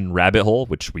conversation rabbit hole,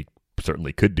 which we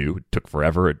certainly could do, it took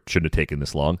forever, it shouldn't have taken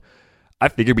this long, I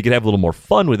figured we could have a little more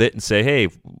fun with it and say, hey,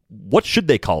 what should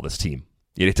they call this team?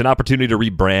 It's an opportunity to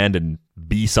rebrand and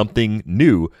be something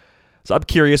new. So I'm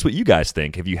curious what you guys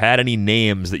think. Have you had any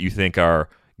names that you think are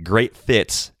great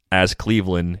fits as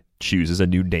Cleveland chooses a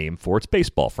new name for its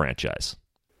baseball franchise?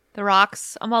 The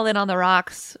Rocks. I'm all in on the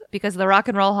Rocks because of the Rock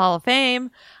and Roll Hall of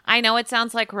Fame. I know it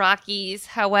sounds like Rockies.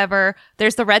 However,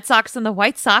 there's the Red Sox and the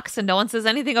White Sox, and no one says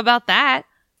anything about that,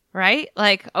 right?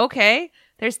 Like, okay,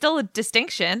 there's still a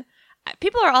distinction.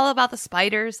 People are all about the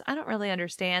Spiders. I don't really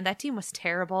understand. That team was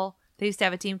terrible. They used to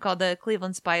have a team called the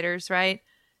Cleveland Spiders, right?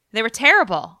 They were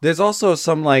terrible. There's also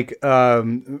some like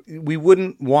we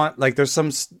wouldn't want like there's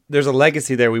a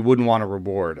legacy there we wouldn't want to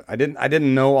reward. I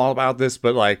didn't know all about this,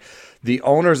 but like the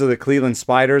owners of the Cleveland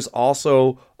Spiders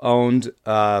also owned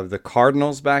the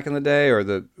Cardinals back in the day, or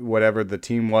the whatever the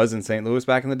team was in St. Louis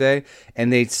back in the day,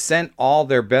 and they sent all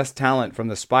their best talent from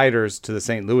the Spiders to the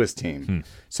St. Louis team.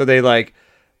 So they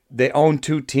owned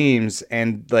two teams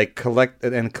and like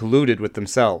colluded with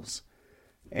themselves.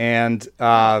 And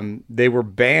they were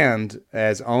banned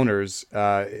as owners,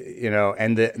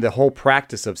 and the whole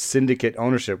practice of syndicate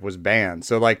ownership was banned.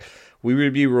 So like we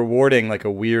would be rewarding like a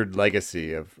weird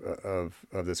legacy of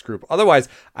this group. Otherwise,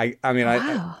 I'm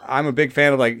a big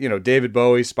fan of David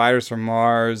Bowie, Spiders from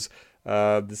Mars.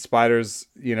 The Spiders,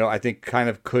 I think kind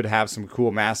of could have some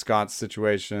cool mascot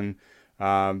situation.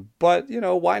 But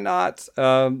why not?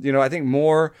 I think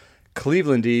more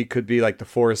Clevelandy could be like the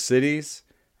Forest Cities.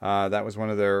 That was one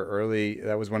of their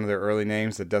early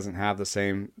names that doesn't have the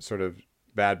same sort of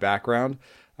bad background.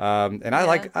 And I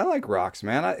like rocks,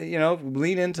 man.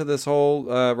 Lean into this whole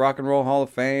Rock and Roll Hall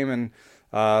of Fame and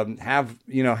have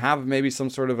maybe some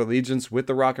sort of allegiance with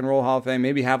the Rock and Roll Hall of Fame.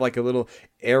 Maybe have like a little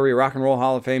area, Rock and Roll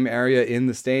Hall of Fame area in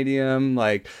the stadium.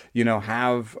 Like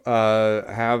have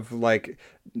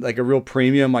like a real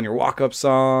premium on your walk-up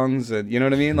songs, and you know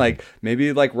what I mean. Like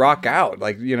maybe like rock out,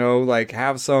 like like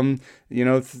have some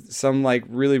some like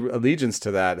really allegiance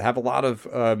to that. Have a lot of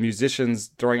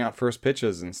musicians throwing out first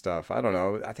pitches and stuff. I don't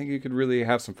know. I think you could really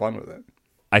have some fun with it.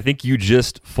 I think you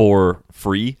just, for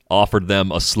free, offered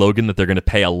them a slogan that they're going to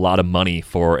pay a lot of money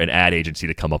for an ad agency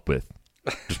to come up with.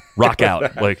 Just rock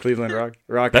out. Like Cleveland rock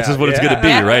that's out. Just what it's going to be,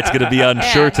 right? It's going to be on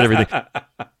shirts and everything.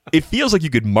 It feels like you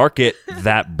could market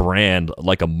that brand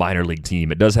like a minor league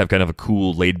team. It does have kind of a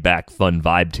cool, laid-back, fun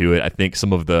vibe to it. I think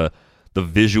some of the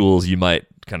visuals you might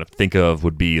kind of think of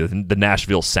would be the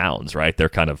Nashville Sounds, right? They're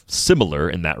kind of similar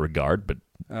in that regard, but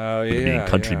being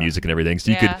country music and everything.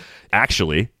 So you could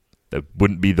actually... That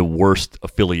wouldn't be the worst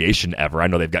affiliation ever. I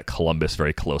know they've got Columbus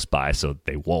very close by, so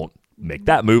they won't make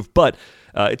that move. But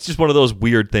it's just one of those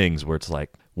weird things where it's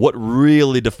like, what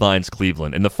really defines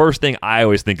Cleveland? And the first thing I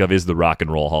always think of is the Rock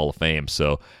and Roll Hall of Fame.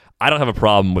 So I don't have a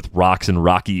problem with Rocks and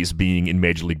Rockies being in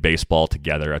Major League Baseball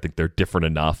together. I think they're different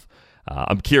enough.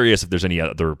 I'm curious if there's any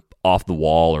other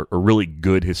off-the-wall or really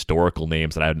good historical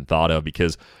names that I hadn't thought of,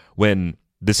 because when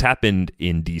this happened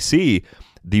in D.C.,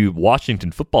 the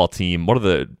Washington football team, one of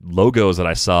the logos that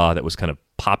I saw that was kind of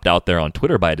popped out there on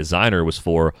Twitter by a designer was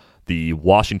for the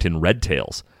Washington Red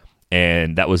Tails.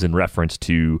 And that was in reference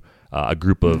to a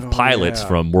group of pilots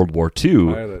from World War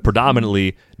II,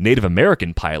 predominantly Native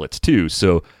American pilots too.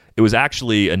 So it was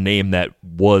actually a name that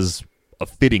was a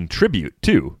fitting tribute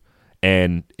too.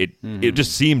 And it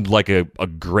just seemed like a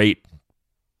great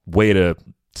way to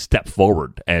step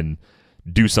forward and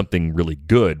do something really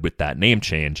good with that name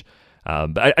change.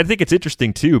 But I think it's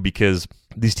interesting, too, because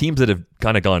these teams that have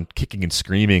kind of gone kicking and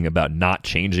screaming about not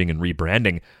changing and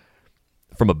rebranding,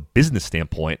 from a business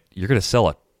standpoint, you're going to sell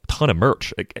a ton of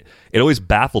merch. It always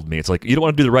baffled me. It's like, you don't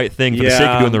want to do the right thing for the sake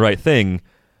of doing the right thing,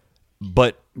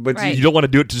 but you don't want to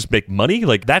do it to just make money?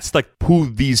 Like, that's like who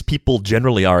these people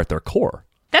generally are at their core.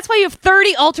 That's why you have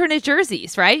 30 alternate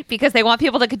jerseys, right? Because they want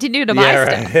people to continue to buy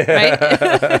stuff, right?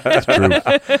 That's true.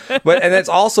 And that's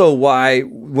also why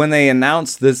when they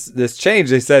announced this change,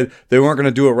 they said they weren't going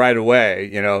to do it right away.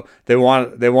 They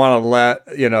want to let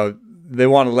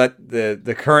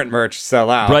the current merch sell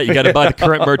out. Right, you got to buy the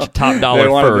current merch at top dollar they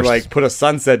wanted first. To like put a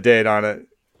sunset date on it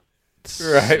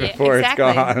right before it's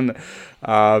gone.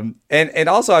 And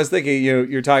also I was thinking,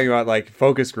 you're talking about like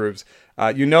focus groups.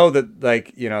 That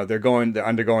they're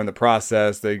undergoing the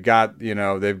process. They've got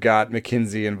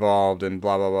McKinsey involved and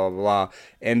blah, blah, blah, blah.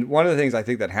 And one of the things I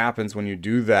think that happens when you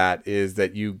do that is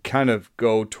that you kind of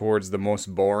go towards the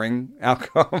most boring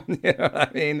outcome. You know what I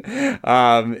mean?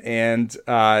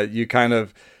 You kind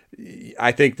of,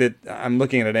 I think that I'm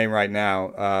looking at a name right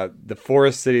now. The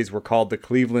Forest Cities were called the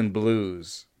Cleveland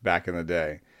Blues back in the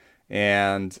day.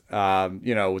 And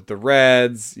with the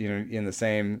Reds, in the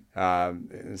same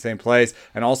place,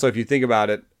 and also if you think about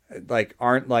it, like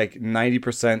aren't like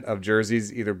 90% of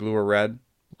jerseys either blue or red?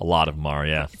 A lot of them are,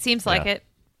 yeah. It seems like it.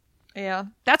 Yeah,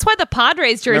 that's why the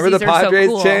Padres jerseys Remember the Padres are so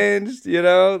cool. changed,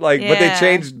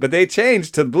 but they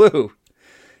changed to blue.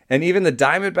 And even the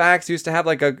Diamondbacks used to have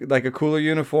like a cooler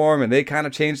uniform, and they kind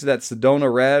of changed to that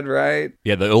Sedona red, right?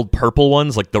 Yeah, the old purple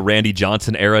ones, like the Randy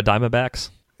Johnson era Diamondbacks.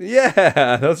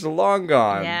 Yeah, those are long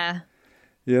gone. Yeah.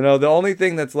 The only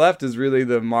thing that's left is really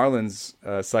the Marlins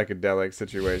psychedelic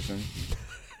situation.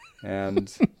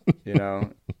 And,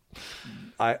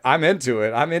 I'm into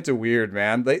it. I'm into weird,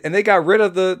 man. They got rid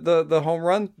of the home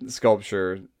run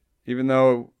sculpture, even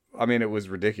though, it was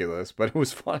ridiculous, but it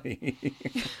was funny.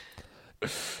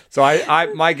 So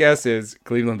my guess is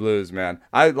Cleveland Blues, man.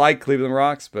 I like Cleveland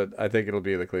Rocks, but I think it'll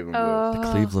be the Cleveland Blues.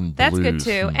 The Cleveland Blues. That's good,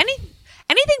 too.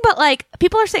 Anything but like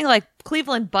people are saying like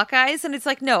Cleveland Buckeyes, and it's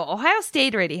like, no, Ohio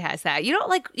State already has that. You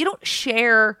don't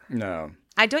share. No.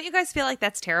 Don't you guys feel like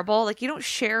that's terrible? Like you don't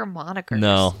share monikers.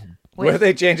 No. What if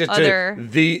they change it to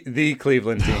the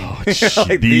Cleveland team?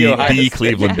 Like the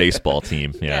Cleveland baseball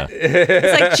team. Yeah.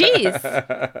 It's like, geez.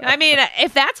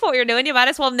 If that's what you're doing, you might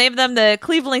as well name them the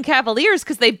Cleveland Cavaliers,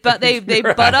 because they butt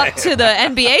up to the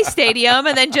NBA stadium,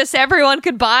 and then just everyone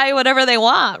could buy whatever they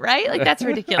want, right? Like that's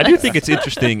ridiculous. I do think it's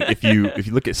interesting if you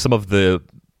look at some of the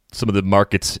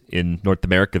markets in North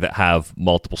America that have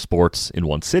multiple sports in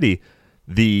one city.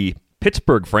 The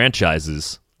Pittsburgh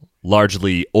franchises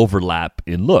largely overlap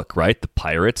in look, right? The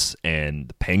Pirates and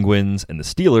the Penguins and the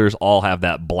Steelers all have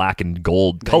that black and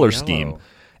gold color scheme.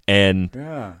 And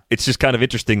it's just kind of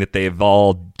interesting that they've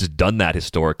all just done that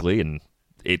historically, and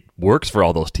it works for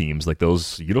all those teams. Like,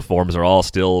 those uniforms are all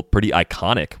still pretty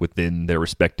iconic within their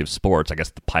respective sports. I guess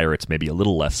the Pirates maybe a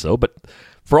little less so, but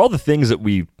for all the things that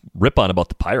we rip on about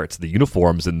the Pirates, the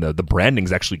uniforms and the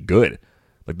branding's actually good.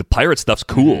 Like, the Pirate stuff's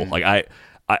cool. Like,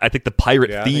 I think the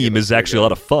pirate theme is actually a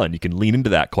lot of fun. You can lean into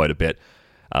that quite a bit.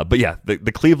 But yeah,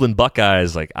 the Cleveland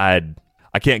Buckeyes, like, I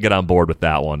can't get on board with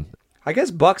that one. I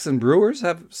guess Bucks and Brewers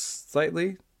have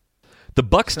slightly. The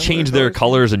Bucks change their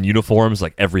colors and uniforms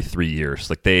like every 3 years.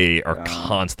 Like, they are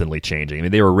constantly changing. I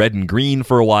mean, they were red and green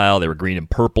for a while. They were green and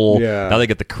purple. Yeah. Now they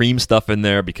get the cream stuff in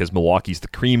there because Milwaukee's the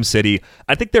cream city.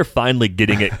 I think they're finally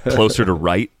getting it closer to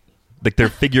right. Like, they're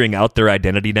figuring out their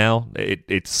identity now.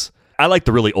 I like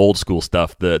the really old school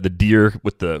stuff. The deer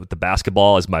with the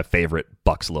basketball is my favorite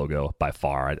Bucks logo by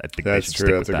far. I think that's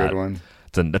true. That's a good one.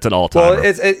 That's an all-timer.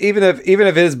 Well, even if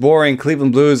it is boring,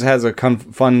 Cleveland Blues has a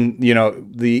fun,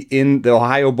 the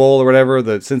Ohio Bowl or whatever,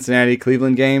 the Cincinnati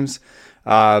Cleveland games,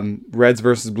 Reds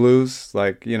versus Blues.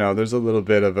 Like, there's a little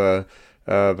bit of a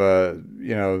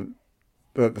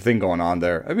thing going on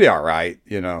there. It'd be all right,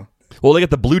 Well, they got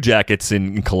the Blue Jackets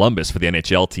in Columbus for the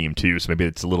NHL team too, so maybe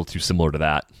it's a little too similar to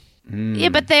that. Yeah,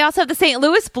 but they also have the St.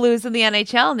 Louis Blues in the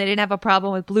NHL, and they didn't have a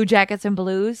problem with Blue Jackets and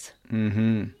Blues.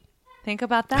 Mm-hmm. Think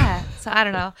about that. So I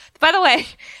don't know. By the way,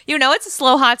 it's a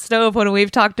slow hot stove when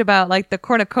we've talked about like the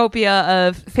cornucopia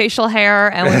of facial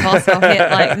hair, and we've also hit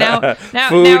like now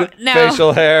food,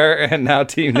 facial hair, and now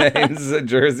team names and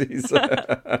jerseys.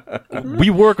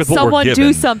 We work with what we're given. Someone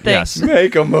do something. Yes.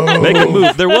 Make a move. Make a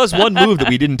move. There was one move that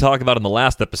we didn't talk about in the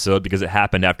last episode because it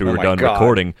happened after we were done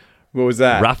recording. What was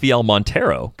that? Rafael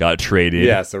Montero got traded.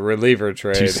 Yes, a reliever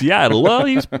trade to Seattle. Well,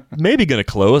 he was maybe going to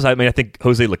close. I mean, I think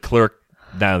Jose Leclerc,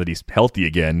 now that he's healthy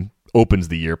again, opens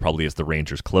the year probably as the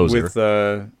Rangers closer.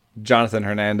 With Jonathan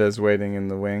Hernandez waiting in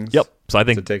the wings. Yep. So I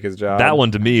think to take his job. That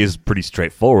one to me is pretty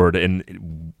straightforward.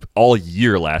 And all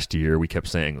year last year, we kept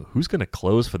saying, who's going to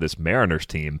close for this Mariners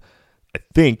team? I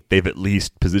think they've at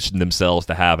least positioned themselves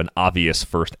to have an obvious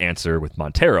first answer with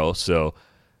Montero. So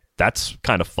that's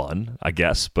kind of fun, I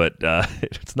guess. But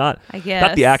it's not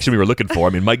the action we were looking for. I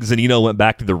mean, Mike Zunino went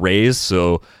back to the Rays,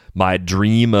 so my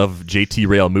dream of JT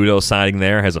Realmuto signing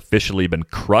there has officially been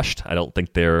crushed. I don't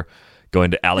think they're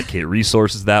going to allocate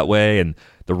resources that way. And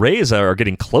the Rays are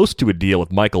getting close to a deal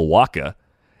with Michael Wacha.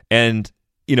 And,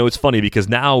 it's funny because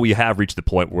now we have reached the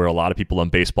point where a lot of people on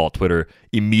baseball Twitter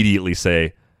immediately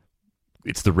say,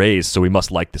 it's the Rays, so we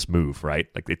must like this move, right?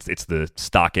 Like, it's the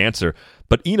stock answer.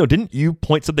 But, didn't you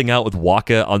point something out with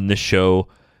Wacha on this show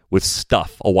with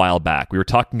Stuff a while back? We were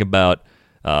talking about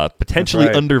potentially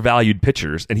undervalued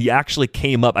pitchers, and he actually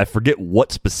came up. I forget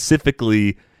what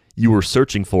specifically you were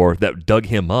searching for that dug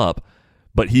him up,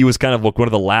 but he was kind of like one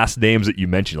of the last names that you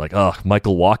mentioned, like,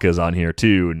 Michael Wacha is on here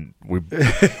too, and we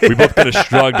both kind of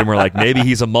shrugged and we're like, maybe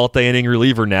he's a multi-inning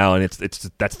reliever now, and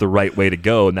that's the right way to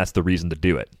go, and that's the reason to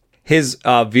do it. His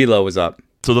velo was up.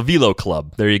 So the Velo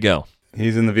Club, there you go.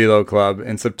 He's in the Velo Club.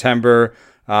 In September,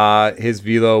 his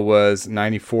velo was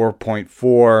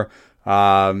 94.4.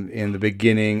 In the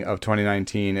beginning of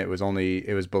 2019, it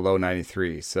was below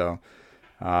 93. So,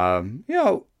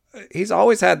 he's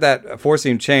always had that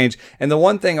four-seam change. And the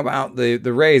one thing about the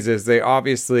Rays is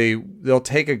they'll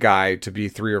take a guy to be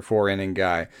 3 or 4 inning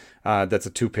guy. That's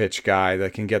a 2-pitch guy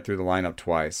that can get through the lineup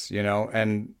twice,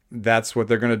 and that's what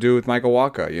they're going to do with Michael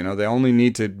Wacha. They only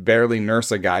need to barely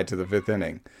nurse a guy to the 5th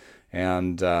inning.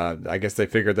 And I guess they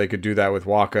figured they could do that with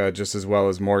Wacha just as well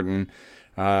as Morton.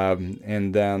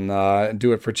 And then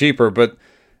do it for cheaper. But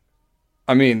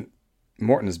I mean,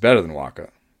 Morton is better than Wacha,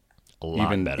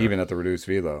 even at the reduced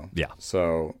velo. Yeah.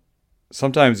 So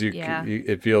sometimes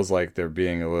it feels like they're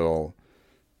being a little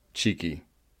cheeky.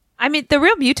 I mean, the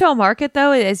Realmuto market,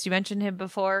 though, as you mentioned him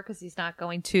before, because he's not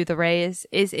going to the Rays,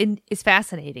 is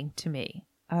fascinating to me.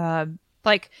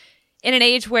 Like, in an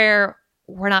age where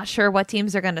we're not sure what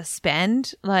teams are going to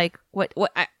spend. Like,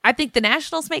 I think the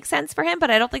Nationals make sense for him, but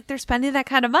I don't think they're spending that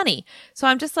kind of money. So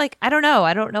I'm just like, I don't know.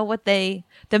 I don't know what the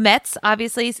Mets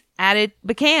obviously added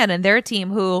McCann, and they're a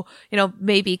team who,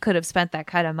 maybe could have spent that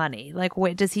kind of money. Like,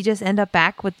 does he just end up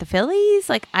back with the Phillies?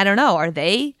 Like, I don't know. Are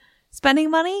they spending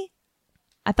money?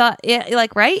 I thought,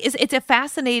 right? It's a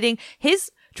fascinating,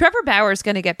 Trevor Bauer is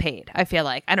going to get paid, I feel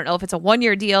like. I don't know if it's a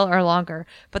 1-year deal or longer,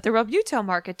 but the Realmuto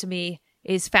market to me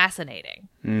is fascinating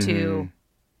to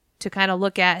kind of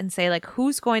look at and say, like,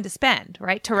 who's going to spend,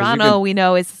 right? Toronto, we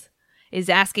know, is is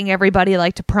asking everybody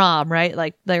like to prom, right?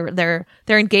 Like they're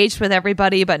engaged with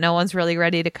everybody, but no one's really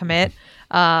ready to commit.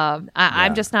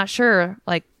 I'm just not sure.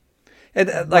 Like,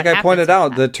 and like I pointed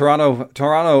out, the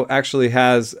Toronto actually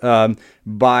has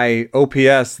by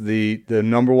OPS the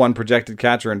number one projected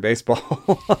catcher in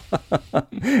baseball,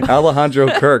 Alejandro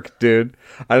Kirk, dude.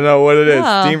 I don't know what it is.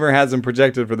 Steamer has him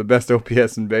projected for the best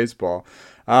OPS in baseball.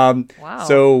 Wow.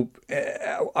 So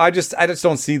I just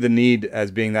don't see the need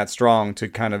as being that strong to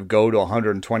kind of go to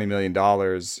 $120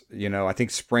 million. You know, I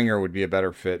think Springer would be a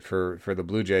better fit for the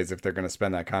Blue Jays if they're going to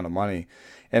spend that kind of money.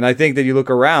 And I think that you look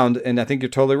around, and I think you're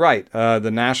totally right.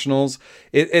 The Nationals,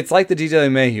 it's like the DJ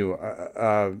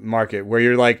LeMahieu market, where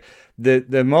you're like,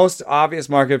 the most obvious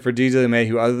market for DJ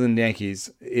LeMahieu, other than the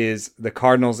Yankees, is the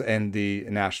Cardinals and the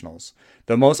Nationals.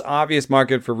 The most obvious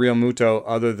market for Real Muto,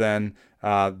 other than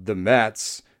the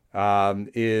Mets,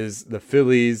 is the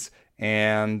Phillies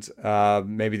and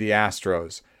maybe the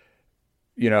Astros.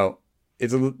 You know,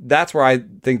 that's where I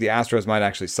think the Astros might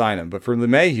actually sign him. But for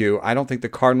LeMahieu, I don't think the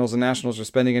Cardinals and Nationals are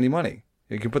spending any money.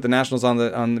 You can put the Nationals on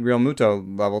the Real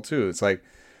Muto level too. It's like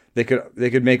they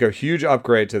could make a huge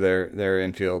upgrade to their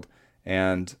infield,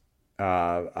 and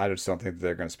I just don't think that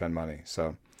they're going to spend money.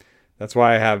 So that's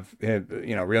why I have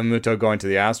Real Muto going to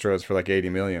the Astros for like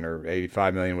 $80 million or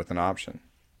 $85 million with an option.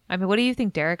 I mean, what do you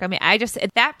think, Derek? I mean,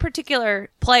 that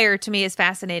particular player to me is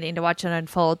fascinating to watch it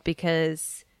unfold,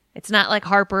 because it's not like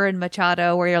Harper and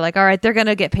Machado where you're like, all right, they're going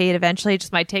to get paid eventually. It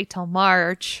just might take till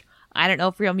March. I don't know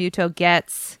if Real Muto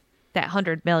gets that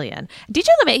 $100 million. DJ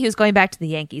LeMahieu is going back to the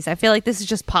Yankees. I feel like this is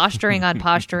just posturing on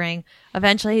posturing.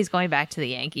 Eventually, he's going back to the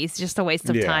Yankees. Just a waste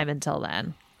of time until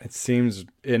then. It seems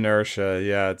inertia.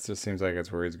 Yeah, it just seems like it's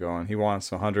where he's going. He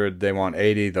wants 100. They want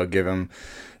 80. They'll give him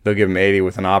 80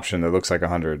 with an option that looks like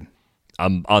 100.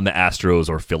 I'm on the Astros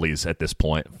or Phillies at this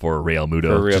point for Real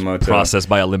Muto. For Real Muto. Process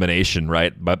by elimination,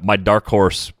 right? But my dark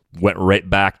horse went right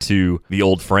back to the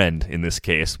old friend in this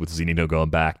case, with Zunino going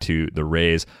back to the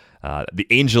Rays. The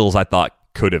Angels, I thought,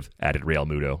 could have added Real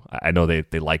Muto. I know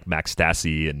they like Max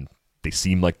Stassi, and they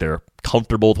seem like they're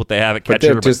comfortable with what they have at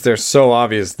catcher. But they're so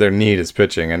obvious their need is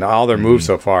pitching, and all their moves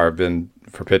so far have been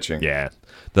for pitching. Yeah.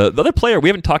 The other player, we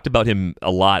haven't talked about him a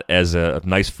lot as a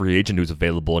nice free agent who's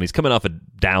available, and he's coming off a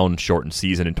down shortened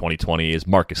season in 2020, is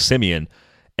Marcus Semien.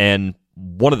 And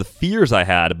one of the fears I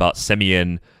had about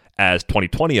Semien as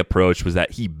 2020 approached was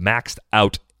that he maxed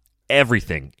out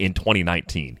everything in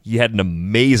 2019. He had an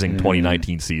amazing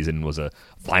 2019 season, was a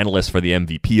finalist for the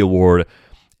MVP award,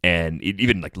 and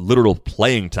even like literal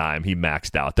playing time he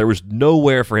maxed out. There was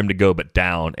nowhere for him to go but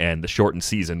down, and the shortened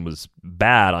season was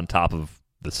bad on top of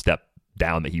the step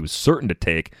down that he was certain to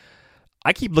take.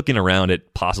 I keep looking around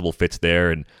at possible fits there,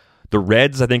 and the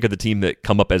Reds, I think, are the team that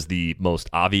come up as the most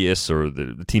obvious, or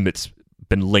the team that's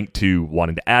been linked to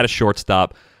wanting to add a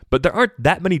shortstop, but there aren't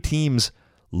that many teams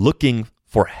looking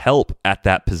for help at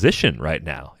that position right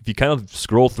now. If you kind of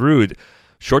scroll through it,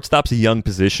 shortstop's a young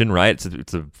position, right?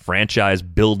 It's a franchise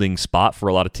building spot for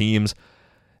a lot of teams.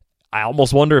 I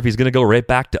almost wonder if he's going to go right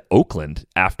back to Oakland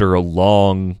after a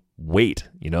long wait.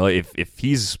 You know, if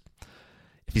he's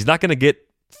not going to get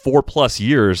 4+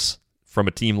 years from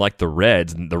a team like the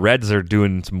Reds, and the Reds are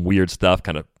doing some weird stuff,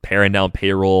 kind of paring down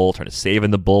payroll, trying to save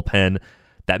in the bullpen,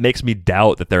 that makes me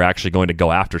doubt that they're actually going to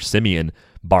go after Semien,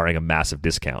 barring a massive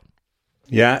discount.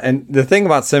 Yeah, and the thing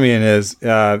about Semien is,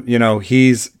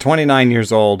 he's 29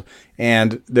 years old,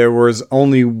 and there was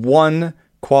only one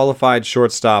qualified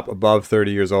shortstop above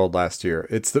 30 years old last year.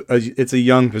 It's a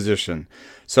young position.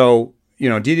 So,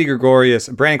 Didi Gregorius,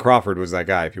 Brandon Crawford was that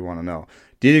guy, if you want to know.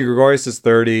 Didi Gregorius is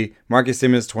 30, Marcus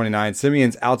Semien is 29.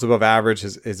 Semien's outs above average.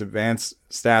 His advanced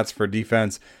stats for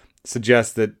defense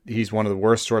suggest that he's one of the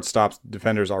worst shortstop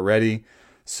defenders already.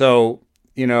 So,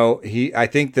 I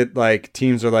think that like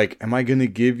teams are like, am I going to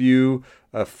give you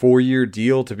a 4-year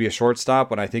deal to be a shortstop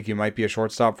when I think you might be a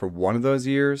shortstop for one of those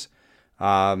years?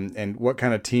 And what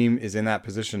kind of team is in that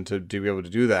position to be able to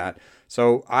do that?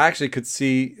 So I actually could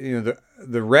see,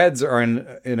 the Reds are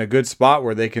in a good spot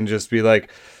where they can just be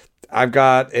like, I've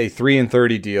got a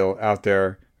 3-30 deal out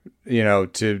there,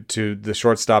 to the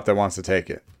shortstop that wants to take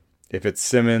it. If it's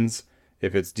Simmons,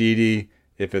 if it's Didi,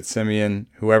 if it's Semien,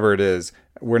 whoever it is,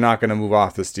 we're not going to move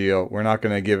off this deal. We're not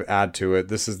going to add to it.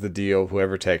 This is the deal.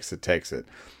 Whoever takes it, takes it.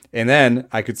 And then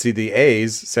I could see the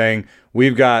A's saying,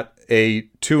 we've got a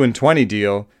 2-20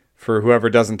 deal for whoever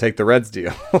doesn't take the Reds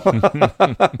deal.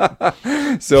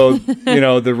 So,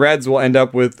 the Reds will end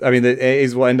up with, the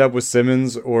A's will end up with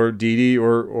Simmons or Didi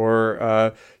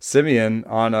or Semien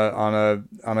on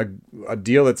a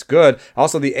deal that's good.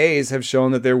 Also, the A's have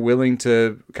shown that they're willing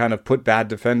to kind of put bad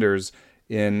defenders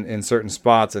in certain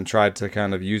spots and try to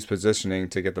kind of use positioning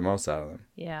to get the most out of them.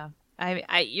 Yeah.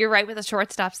 You're right with the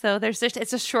shortstops, though.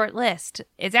 It's a short list.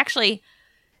 It's actually,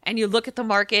 and you look at the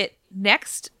market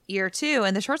next year, too,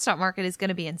 and the shortstop market is going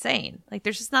to be insane. Like,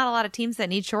 there's just not a lot of teams that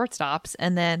need shortstops.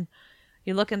 And then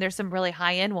you look and there's some really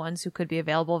high-end ones who could be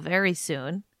available very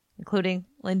soon, including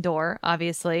Lindor,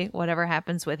 obviously, whatever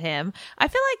happens with him. I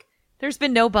feel like there's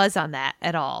been no buzz on that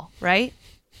at all, right?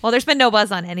 Well, there's been no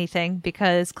buzz on anything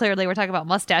because clearly we're talking about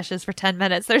mustaches for 10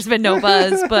 minutes. There's been no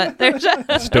buzz, but there's...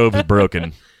 Stove's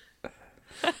broken.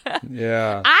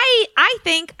 Yeah. I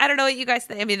think, I don't know what you guys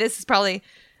think. I mean, this is probably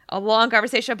a long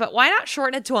conversation, but why not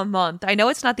shorten it to a month? I know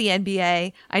it's not the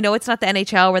NBA. I know it's not the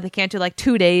NHL where they can't do like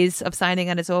 2 days of signing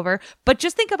and it's over. But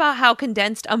just think about how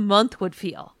condensed a month would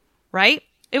feel, right?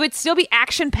 It would still be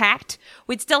action-packed.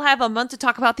 We'd still have a month to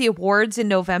talk about the awards in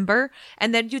November,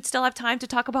 and then you'd still have time to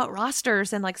talk about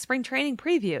rosters and like spring training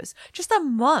previews. Just a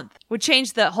month would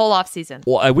change the whole offseason.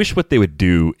 Well, I wish what they would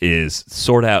do is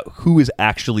sort out who is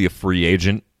actually a free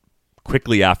agent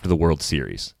quickly after the World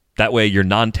Series. That way your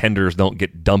non-tenders don't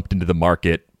get dumped into the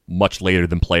market much later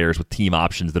than players with team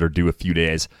options that are due a few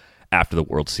days after the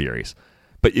World Series.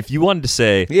 But if you wanted to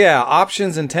say... Yeah,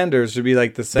 options and tenders should be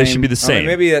like the same. They should be the same.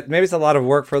 I mean, maybe it's a lot of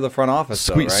work for the front office,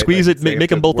 Squeeze like, it, make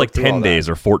them both like 10 days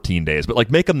or 14 days, but like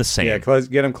make them the same. Yeah,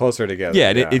 get them closer together. Yeah,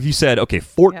 if you said, okay,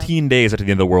 14 days after the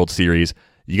end of the World Series,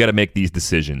 you got to make these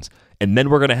decisions. And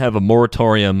then we're going to have a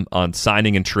moratorium on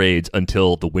signing and trades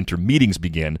until the winter meetings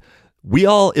begin. We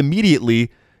all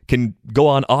immediately can go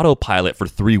on autopilot for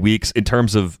 3 weeks in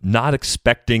terms of not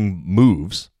expecting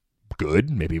moves.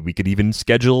 Good. Maybe we could even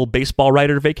schedule baseball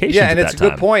writer vacations. Yeah, and it's a time.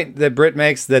 good point that Britt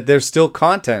makes that there's still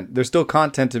content. There's still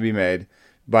content to be made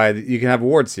you can have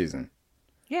award season.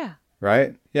 Yeah.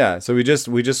 Right? Yeah. So we just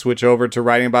switch over to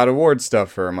writing about award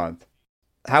stuff for a month.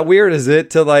 How weird is it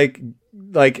to like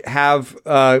have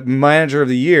manager of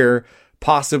the year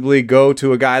possibly go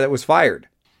to a guy that was fired?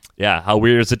 Yeah, how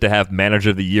weird is it to have manager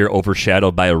of the year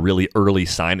overshadowed by a really early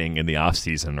signing in the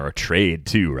offseason or a trade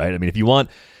too, right? I mean, if you want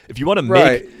to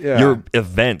make your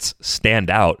events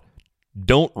stand out,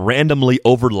 don't randomly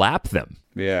overlap them.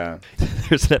 Yeah.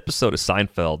 There's an episode of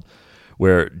Seinfeld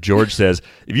where George says,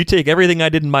 if you take everything I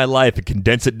did in my life and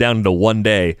condense it down into one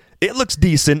day, it looks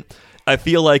decent. I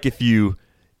feel like if you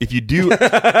do,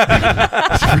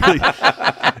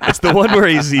 it's the one where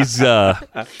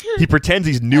he pretends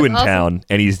he's new in town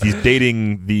and he's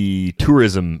dating the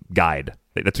tourism guide.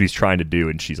 That's what he's trying to do.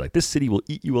 And she's like, this city will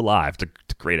eat you alive.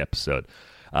 It's a great episode.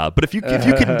 But if you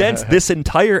condense this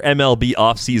entire MLB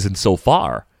offseason so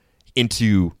far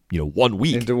into 1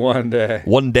 week, into 1 day,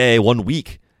 1 day, 1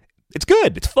 week, it's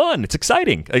good. It's fun. It's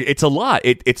exciting. It's a lot.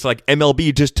 It's like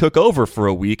MLB just took over for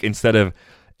a week instead of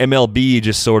MLB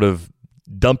just sort of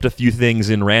dumped a few things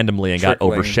in randomly and got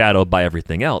overshadowed by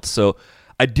everything else. So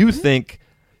I do think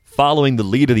following the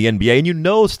lead of the NBA,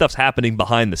 and stuff's happening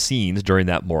behind the scenes during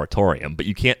that moratorium, but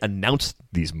you can't announce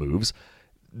these moves.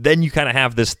 Then you kind of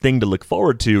have this thing to look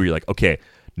forward to where you're like, okay,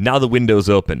 now the window's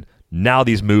open. Now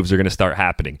these moves are going to start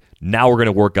happening. Now we're going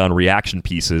to work on reaction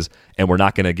pieces, and we're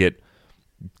not going to get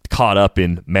caught up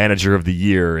in manager of the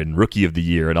year and rookie of the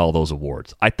year and all those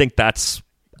awards. I think that's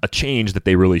a change that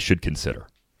they really should consider.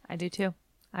 I do too.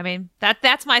 I mean,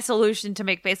 that's my solution to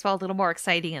make baseball a little more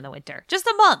exciting in the winter. Just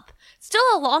a month. Still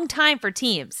a long time for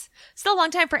teams. Still a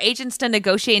long time for agents to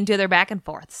negotiate and do their back and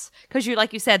forths. Because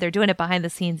like you said, they're doing it behind the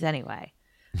scenes anyway.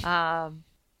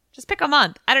 Just pick a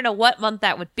month. I don't know what month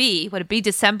that would be. Would it be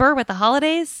December with the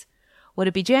holidays? Would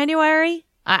it be January?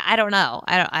 I don't know.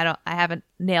 I haven't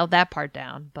nailed that part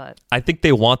down, but I think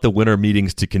they want the winter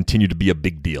meetings to continue to be a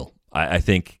big deal. I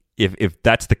think if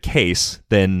that's the case,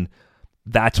 then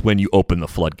that's when you open the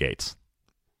floodgates.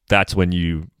 That's when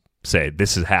you say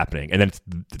this is happening, and then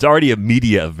it's already a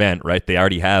media event, right? They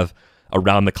already have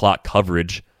around the clock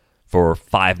coverage for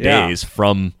 5 days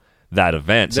from that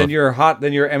event. Then your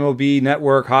MLB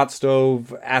Network hot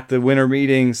stove at the winter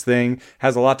meetings thing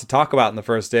has a lot to talk about in the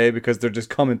first day because they're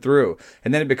just coming through,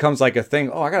 and then it becomes like a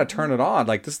thing. Oh, I got to turn it on.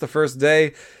 Like this is the first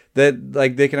day that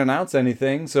like they can announce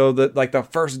anything, so that like the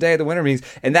first day of the winter meetings,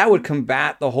 and that would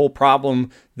combat the whole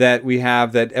problem that we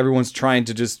have that everyone's trying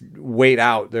to just wait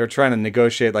out. They're trying to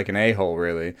negotiate like an a-hole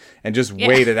really, and just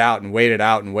wait it out and wait it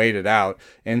out and wait it out.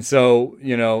 And so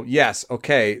yes,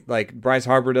 okay, like Bryce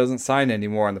Harper doesn't sign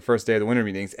anymore on the first day of the winter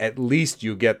meetings. At least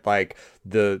you get like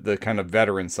the kind of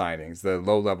veteran signings, the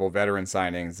low level veteran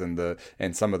signings,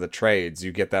 and some of the trades.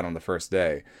 You get that on the first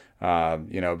day.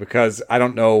 Because I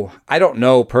don't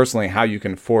know personally how you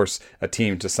can force a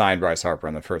team to sign Bryce Harper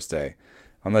on the first day,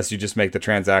 unless you just make the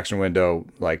transaction window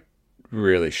like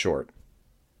really short.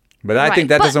 But I think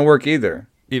that doesn't work either.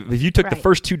 if you took the Right.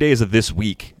 first 2 days of this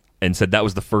week and said that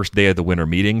was the first day of the winter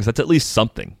meetings, that's at least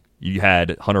something. You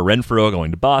had Hunter Renfroe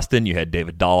going to Boston. You had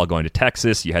David Dahl going to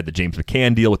Texas. You had the James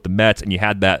McCann deal with the Mets. And you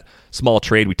had that small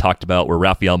trade we talked about where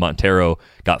Rafael Montero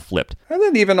got flipped. And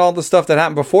then even all the stuff that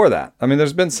happened before that. I mean,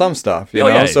 there's been some stuff, you know.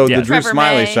 yeah, So yeah. the Drew Trevor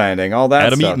Smiley May. signing, all that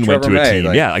Adam stuff. Eaton went to Trevor a May, team.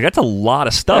 like- Yeah, like that's a lot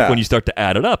of stuff Yeah. when you start to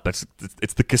add it up. It's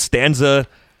the Costanza.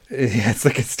 Yeah, it's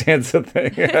like a stanza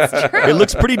thing. It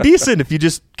looks pretty decent if you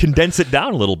just condense it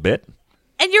down a little bit.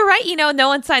 And you're right, no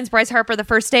one signs Bryce Harper the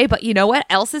first day, but you know what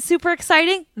else is super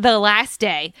exciting? The last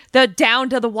day. The down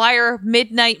to the wire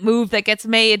midnight move that gets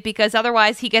made because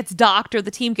otherwise he gets docked or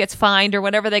the team gets fined or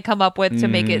whatever they come up with to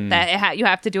make it that you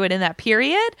have to do it in that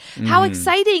period. How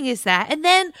exciting is that? And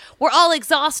then we're all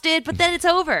exhausted, but then it's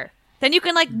over. Then you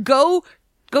can go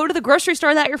to the grocery store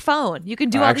without your phone. You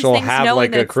can do all these Actual things have knowing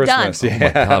like that a it's Christmas. done.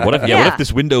 Yeah. God, what if Yeah.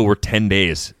 this window were 10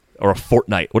 days or a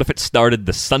fortnight? What if it started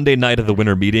the Sunday night of the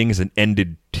winter meetings and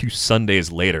ended 2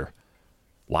 Sundays later?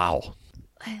 Wow.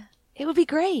 It would be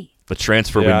great. The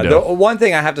transfer Yeah, window. the one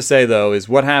thing I have to say though is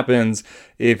what happens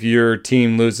if your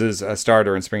team loses a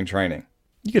starter in spring training.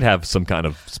 You could have some kind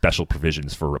of special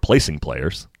provisions for replacing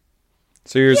players.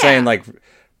 So you're Yeah. saying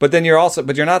but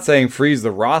you're not saying freeze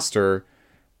the roster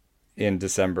in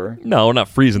December. No, we're not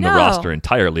freezing the No. roster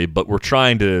entirely, but we're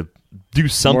trying to do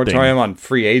something. Moratorium on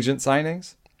free agent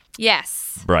signings.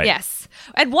 Yes. Right. Yes.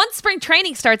 And once spring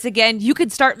training starts again, you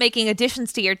could start making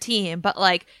additions to your team. But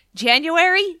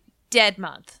January, dead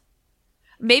month.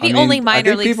 Maybe I mean, only minor I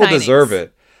think league people signings. deserve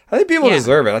it. I think people Yeah.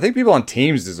 deserve it. I think people on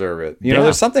teams deserve it. You know, Yeah.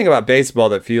 there's something about baseball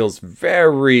that feels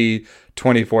very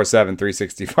 24/7,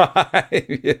 365.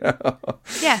 You know?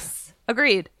 Yes.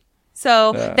 Agreed.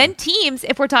 So then teams,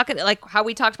 if we're talking how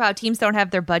we talked about how teams don't have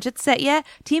their budget set yet,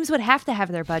 teams would have to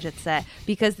have their budget set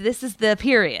because this is the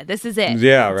period. This is it.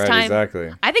 Yeah, It's right, time. exactly.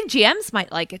 I think GMs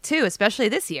might like it too, especially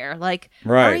this year. Right.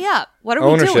 Hurry up. What are we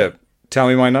Ownership. doing? Tell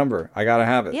me my number. I gotta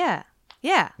have it. Yeah.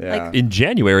 Yeah. Yeah. In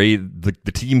January, the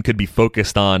team could be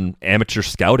focused on amateur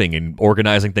scouting and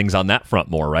organizing things on that front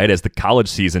more, right? As the college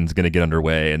season's going to get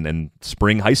underway and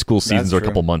spring high school seasons are a true.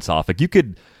 couple months off. You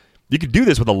could do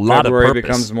this with a lot February of purpose.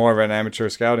 becomes more of an amateur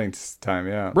scouting time.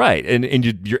 Yeah. Right, and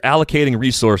you're allocating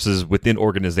resources within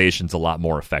organizations a lot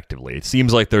more effectively. It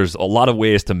seems like there's a lot of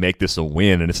ways to make this a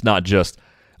win, and it's not just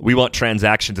we want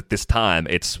transactions at this time.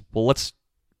 It's let's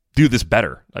do this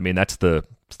better. I mean, that's the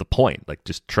point.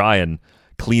 Just try and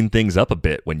clean things up a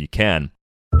bit when you can.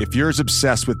 If you're as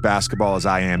obsessed with basketball as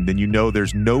I am, then you know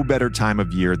there's no better time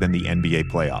of year than the NBA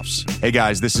playoffs. Hey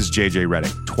guys, this is JJ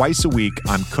Redick. Twice a week,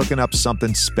 I'm cooking up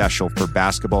something special for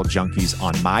basketball junkies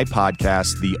on my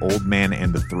podcast, The Old Man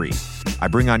and the Three. I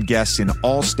bring on guests in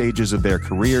all stages of their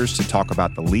careers to talk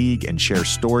about the league and share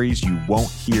stories you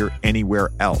won't hear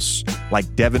anywhere else,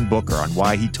 like Devin Booker on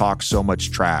why he talks so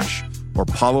much trash, or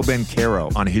Paulo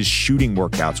Banchero on his shooting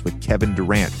workouts with Kevin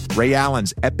Durant, Ray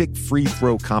Allen's epic free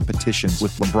throw competitions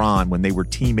with LeBron when they were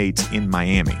teammates in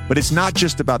Miami. But it's not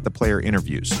just about the player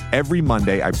interviews. Every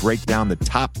Monday, I break down the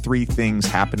top 3 things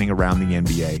happening around the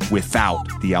NBA without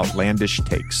the outlandish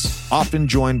takes. Often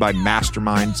joined by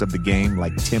masterminds of the game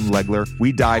like Tim Legler,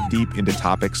 we dive deep into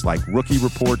topics like rookie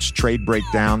reports, trade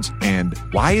breakdowns, and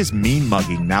why is mean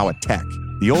mugging now a tech?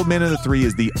 The Old Man and the Three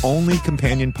is the only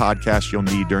companion podcast you'll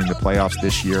need during the playoffs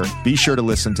this year. Be sure to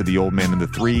listen to The Old Man and the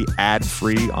Three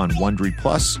ad-free on Wondery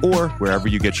Plus or wherever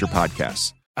you get your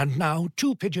podcasts. And now,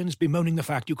 2 pigeons bemoaning the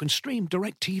fact you can stream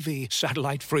DirecTV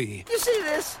satellite-free. You see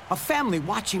this? A family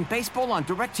watching baseball on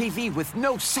DirecTV with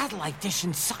no satellite dish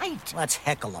in sight. Let's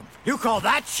heckle them. You call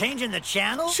that changing the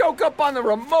channel? Choke up on the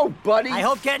remote, buddy. I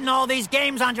hope getting all these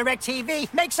games on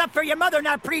DirecTV makes up for your mother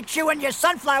not pre-chewing your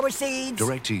sunflower seeds.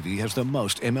 DirecTV has the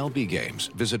most MLB games.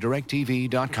 Visit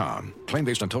DirecTV.com. Claim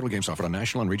based on total games offered on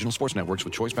national and regional sports networks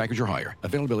with choice package or higher.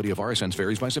 Availability of RSNs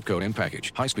varies by zip code and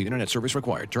package. High-speed internet service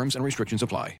required. Terms and restrictions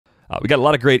apply. We got a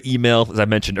lot of great email, as I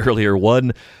mentioned earlier.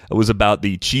 One was about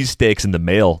the cheesesteaks in the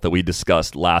mail that we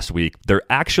discussed last week. There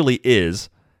actually is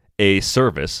a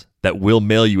service that will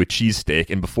mail you a cheesesteak,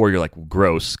 and before you're like,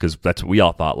 gross, because that's what we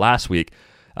all thought last week,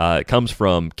 it comes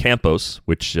from Campos,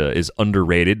 which is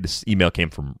underrated. This email came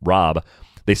from Rob.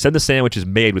 They said the sandwich is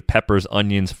made with peppers,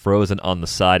 onions, frozen on the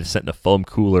side, sent in a foam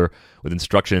cooler with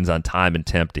instructions on time and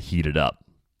temp to heat it up.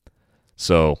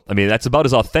 So, I mean, that's about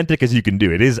as authentic as you can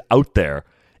do. It is out there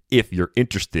if you're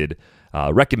interested.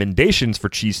 Recommendations for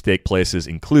cheesesteak places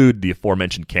include the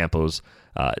aforementioned Campos,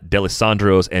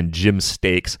 D'Alessandro's, and Jim's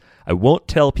Steaks. I won't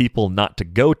tell people not to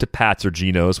go to Pat's or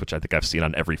Gino's, which I think I've seen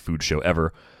on every food show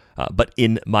ever. But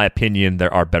in my opinion,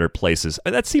 there are better places.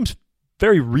 And that seems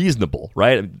very reasonable,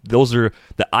 right? Those are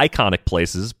the iconic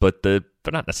places, but they're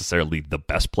not necessarily the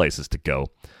best places to go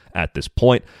at this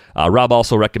point. Rob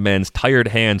also recommends Tired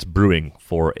Hands Brewing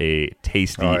for a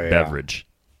tasty beverage.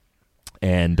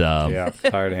 And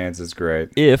Tired Hands is great.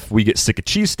 If we get sick of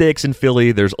cheesesteaks in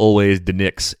Philly, there's always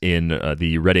DeNick's in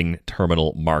the Reading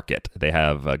Terminal Market. They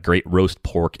have great roast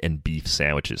pork and beef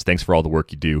sandwiches. Thanks for all the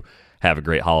work you do. Have a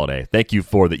great holiday. Thank you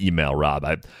for the email, Rob.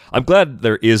 I'm glad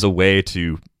there is a way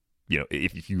to,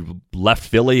 if you left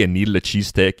Philly and needed a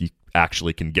cheesesteak, you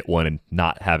actually can get one and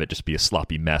not have it just be a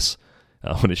sloppy mess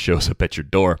when it shows up at your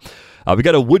door. We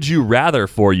got a Would You Rather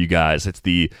for you guys. It's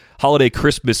the Holiday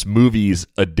Christmas Movies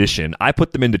edition. I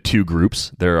put them into two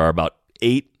groups. There are about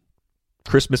 8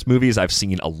 Christmas movies I've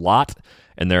seen a lot,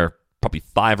 and there are probably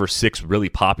 5 or 6 really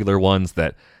popular ones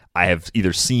that I have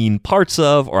either seen parts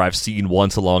of, or I've seen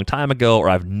once a long time ago, or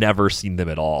I've never seen them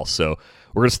at all. So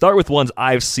we're going to start with ones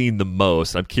I've seen the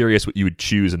most. I'm curious what you would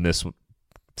choose in this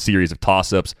series of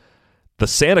toss-ups. The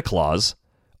Santa Claus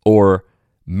or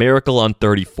Miracle on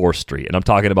 34th Street. And I'm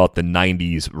talking about the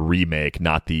 90s remake,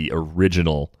 not the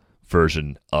original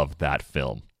version of that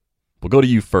film. We'll go to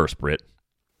you first, Britt.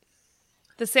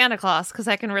 The Santa Claus, because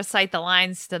I can recite the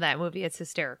lines to that movie. It's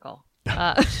hysterical.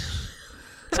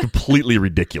 It's completely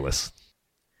ridiculous.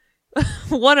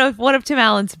 One of Tim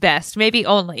Allen's best, maybe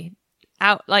only.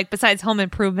 Besides Home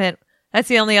Improvement, that's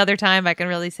the only other time I can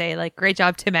really say, great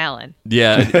job, Tim Allen.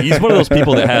 Yeah, he's one of those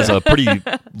people that has a pretty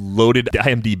loaded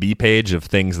IMDb page of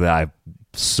things that I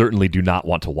certainly do not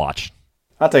want to watch.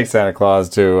 I'll take Santa Claus,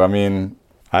 too. I mean,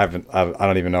 I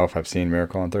don't even know if I've seen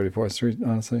Miracle on 34th Street,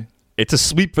 honestly. It's a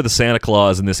sweep for the Santa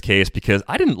Claus in this case because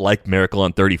I didn't like Miracle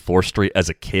on 34th Street as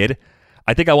a kid.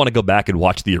 I think I want to go back and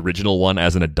watch the original one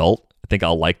as an adult. I think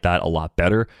I'll like that a lot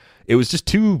better. It was just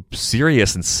too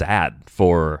serious and sad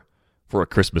for a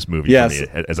Christmas movie for me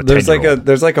as a 10-year-old.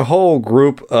 There's a whole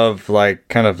group of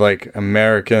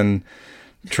American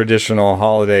traditional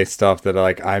holiday stuff that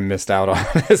I missed out on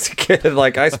as a kid.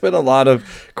 I spent a lot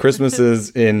of Christmases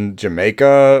in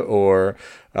Jamaica, or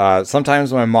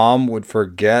sometimes my mom would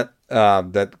forget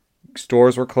that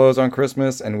stores were closed on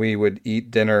Christmas, and we would eat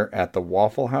dinner at the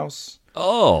Waffle House.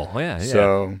 Oh, yeah.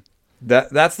 So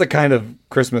that's the kind of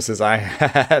Christmases I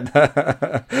had.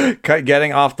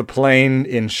 Getting off the plane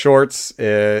in shorts. I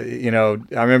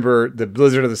remember the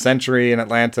blizzard of the century in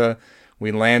Atlanta.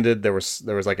 We landed. There was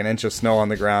an inch of snow on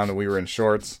the ground, and we were in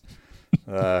shorts.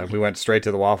 We went straight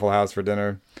to the Waffle House for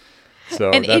dinner.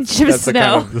 So an inch of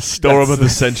snow. The storm of the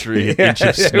century, an inch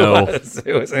of snow.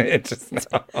 It was an inch of snow.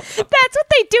 That's what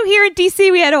they do here in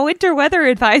D.C. We had a winter weather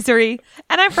advisory,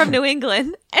 and I'm from New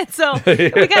England. And so we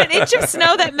got an inch of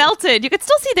snow that melted. You could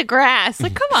still see the grass.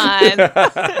 Come on.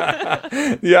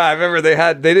 Yeah, I remember they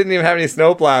didn't even have any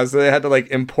snowplows, so they had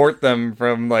to import them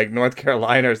from North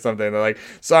Carolina or something. They're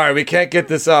sorry, we can't get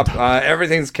this up.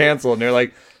 Everything's canceled. And they're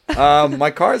like,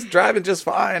 my car's driving just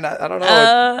fine. I don't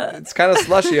know. It's kind of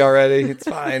slushy already. It's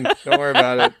fine. Don't worry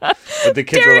about it. But the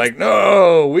kids were like,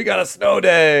 no, we got a snow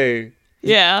day.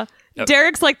 Yeah.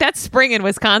 Derek's like, that's spring in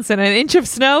Wisconsin. An inch of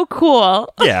snow?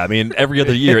 Cool. Yeah, I mean, every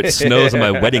other year it snows on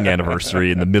my wedding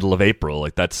anniversary in the middle of April.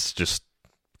 It's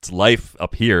life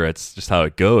up here. It's just how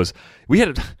it goes. We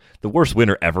had the worst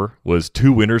winter ever was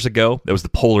 2 winters ago. That was the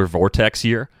polar vortex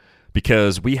year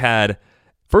because we had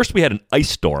an ice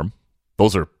storm.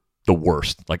 Those are the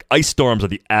worst. Ice storms are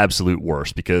the absolute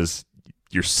worst because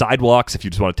your sidewalks, if you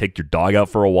just want to take your dog out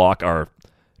for a walk, are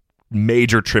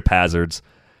major trip hazards,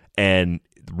 and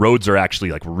roads are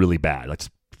actually really bad. It's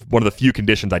one of the few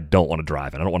conditions I don't want to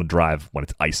drive, and I don't want to drive when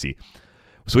it's icy.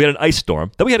 So we had an ice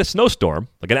storm. Then we had a snowstorm,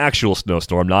 an actual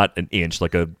snowstorm, not an inch,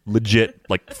 a legit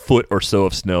foot or so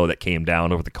of snow that came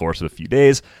down over the course of a few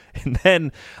days. And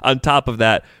then on top of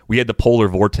that, we had the polar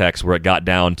vortex where it got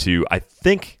down to, I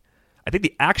think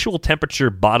the actual temperature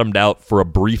bottomed out for a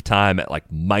brief time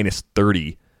at minus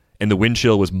 30, and the wind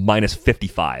chill was minus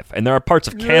 55. And there are parts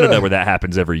of Canada where that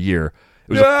happens every year.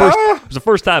 It was the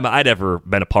first time I'd ever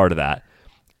been a part of that.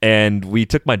 And we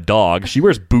took my dog. She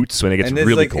wears boots when it gets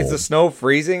really cold. Is the snow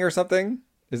freezing or something?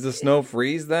 Is the snow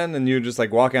freeze then, and you're just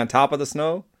walking on top of the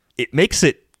snow? It makes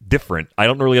it different. I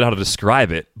don't really know how to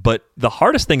describe it, but the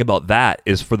hardest thing about that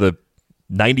is for the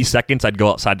 90 seconds I'd go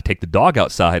outside to take the dog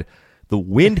outside, the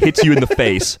wind hits you in the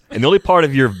face, and the only part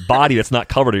of your body that's not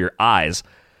covered are your eyes.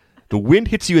 The wind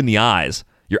hits you in the eyes,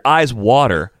 your eyes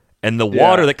water, and the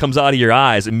water that comes out of your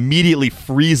eyes immediately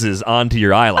freezes onto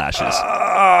your eyelashes.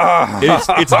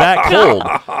 It's that cold,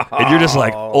 and you're just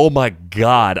oh my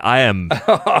god, I am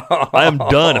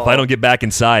done if I don't get back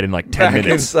inside in 10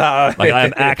 minutes. I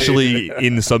am actually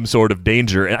in some sort of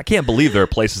danger, and I can't believe there are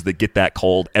places that get that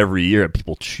cold every year, and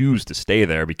people choose to stay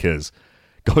there because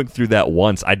going through that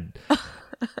once.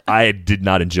 I did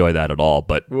not enjoy that at all.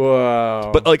 But Whoa.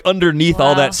 But like underneath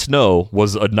all Wow. that snow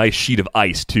was a nice sheet of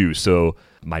ice too. So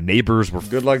my neighbors were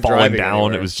Good luck falling driving down.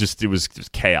 anywhere. It was just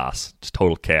chaos, just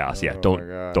total chaos. Yeah, my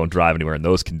God. don't drive anywhere in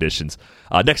those conditions.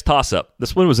 Next toss up.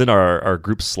 This one was in our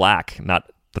group Slack,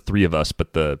 not the three of us,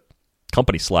 but the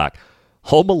company Slack.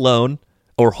 Home Alone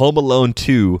or Home Alone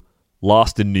 2: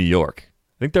 Lost in New York.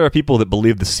 I think there are people that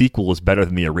believe the sequel is better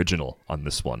than the original on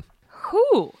this one.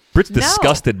 Who? Britt's No.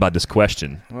 disgusted by this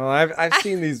question. Well, I've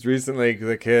seen these recently,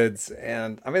 the kids,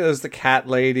 and I mean, there's the cat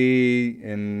lady,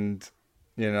 and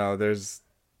there's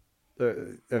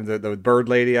the bird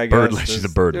lady. I guess She's a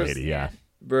bird lady. Yeah,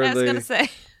 Bird I was lady. gonna say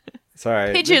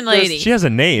Sorry, pigeon There's- lady. she has a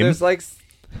name.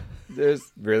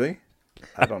 There's really,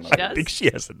 I don't know. She does? I think she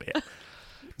has a name.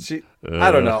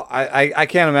 I don't know. I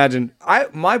can't imagine.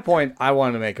 My point I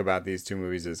wanted to make about these two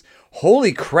movies is,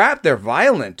 holy crap, they're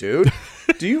violent, dude.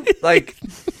 Do you like?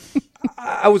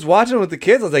 I was watching with the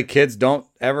kids. I was like, kids, don't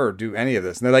ever do any of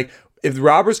this. And they're like, if the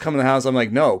robbers come in the house, I'm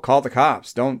like, no, call the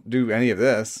cops. Don't do any of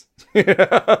this.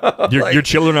 Your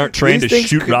children aren't trained to these things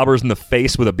shoot could- robbers in the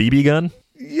face with a BB gun?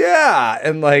 Yeah,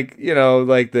 and like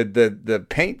like the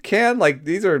paint can, like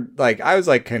these are like, I was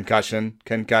like concussion,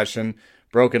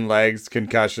 broken legs,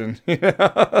 concussion.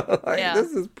 Yeah.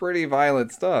 This is pretty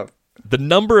violent stuff. The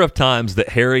number of times that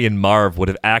Harry and Marv would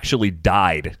have actually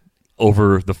died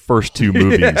over the first two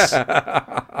movies,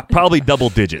 probably double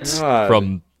digits God.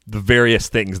 from the various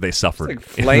things they suffered.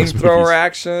 Like in those flamethrower movies.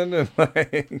 action and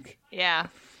like Yeah.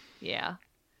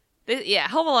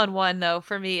 Home Alone 1 though,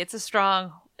 for me, it's a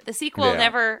strong. The sequel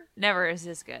Yeah. never is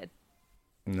as good.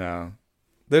 no.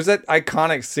 There's that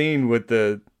iconic scene with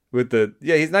the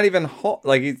he's not even home.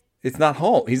 Like it's not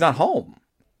home. He's not home.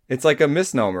 It's like a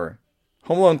misnomer.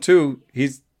 Home Alone 2,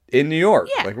 he's in New York.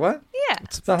 Yeah. Like what? Yeah.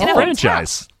 It's not In a home.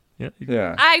 Franchise. Yeah.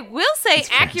 Yeah. I will say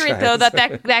accurate though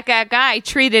that guy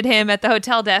treated him at the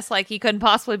hotel desk like he couldn't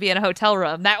possibly be in a hotel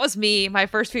room. That was me my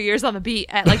first few years on the beat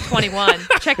at like 21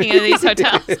 checking into these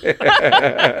hotels.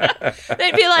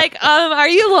 They'd be like, are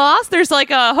you lost? There's like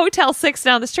a Hotel 6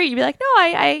 down the street. You'd be like, no,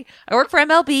 I work for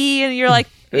MLB, and you're like,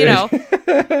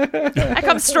 I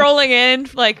come strolling in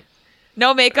like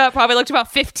no makeup, probably looked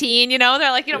about 15,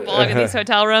 they're like, you don't belong in these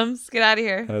hotel rooms. Get out of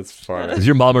here. That's funny. Is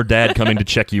your mom or dad coming to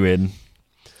check you in?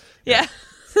 Yeah.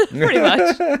 Pretty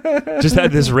much. Just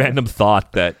had this random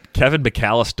thought that Kevin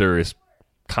McAllister is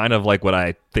kind of like what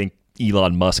I think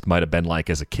Elon Musk might have been like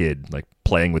as a kid, like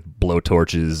playing with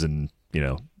blowtorches and,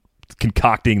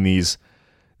 concocting these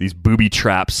booby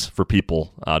traps for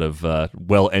people out of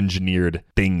well-engineered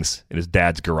things in his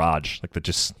dad's garage. Like that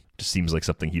just seems like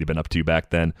something he'd have been up to back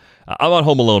then. I'm on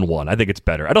Home Alone 1. I think it's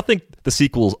better. I don't think the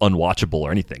sequel's unwatchable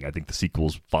or anything. I think the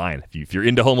sequel's fine. If you're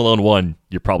into Home Alone 1,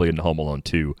 you're probably into Home Alone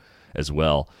 2 as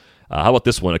well. How about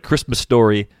this one? A Christmas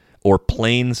Story or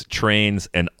Planes, Trains,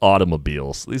 and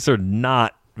Automobiles. These are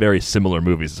not very similar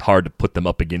movies. It's hard to put them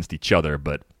up against each other,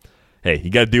 but hey, you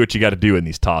got to do what you got to do in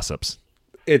these toss-ups.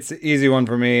 It's an easy one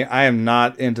for me. I am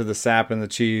not into the sap and the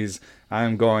cheese. I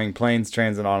am going Planes,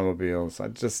 Trains, and Automobiles.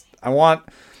 I want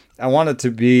it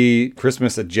to be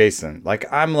Christmas adjacent. Like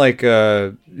I'm like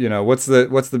what's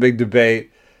the big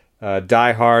debate?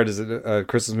 Die Hard, is it a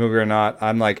Christmas movie or not?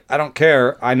 I'm like, I don't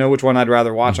care. I know which one I'd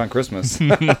rather watch on Christmas.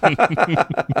 Die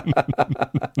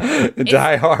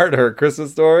Hard or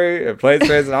Christmas Story, Planes,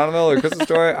 Trains, and Automobiles or Christmas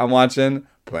Story. I'm watching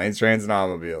Planes, Trains, and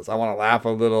Automobiles. I want to laugh a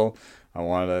little. I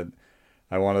want it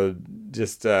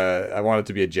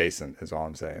to be adjacent is all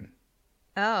I'm saying.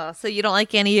 Oh, so you don't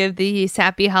like any of the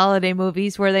sappy holiday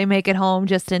movies where they make it home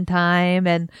just in time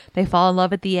and they fall in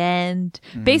love at the end?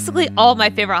 Basically, all my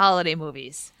favorite holiday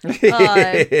movies.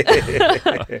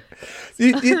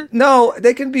 No,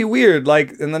 they can be weird.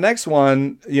 Like in the next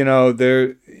one,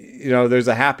 there's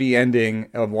a happy ending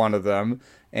of one of them,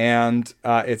 and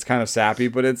it's kind of sappy,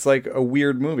 but it's like a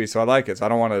weird movie, so I like it. So I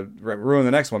don't want to ruin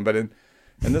the next one, but in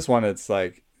this one, it's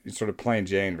like sort of plain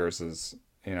Jane versus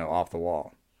off the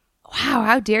wall. Wow,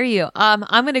 how dare you? I'm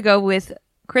going to go with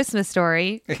Christmas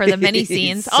Story for the many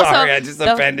scenes. Sorry, I just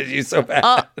offended you so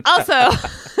bad. Also,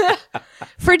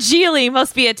 Fragile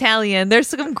must be Italian. There's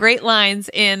some great lines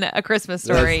in A Christmas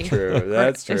Story. That's true.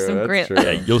 That's true. There's some That's great- true.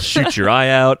 Yeah, you'll shoot your eye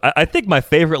out. I think my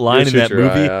favorite line in You'll that shoot your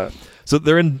eye movie. out. So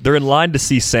they're in line to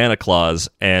see Santa Claus,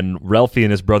 and Ralphie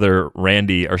and his brother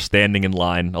Randy are standing in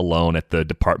line alone at the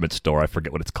department store. I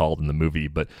forget what it's called in the movie,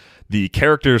 but the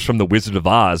characters from The Wizard of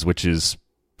Oz, which is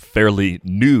fairly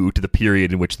new to the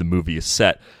period in which the movie is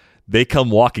set, they come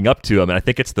walking up to him, and I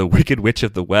think it's the Wicked Witch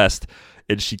of the West,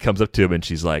 and she comes up to him and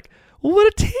she's like, "What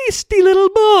a tasty little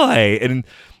boy!" And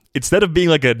instead of being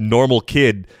like a normal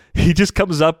kid, he just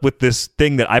comes up with this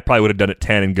thing that I probably would have done at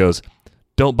 10 and goes,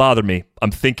 "Don't bother me,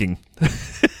 I'm thinking."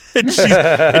 and you see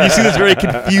this very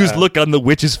confused look on the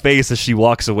witch's face as she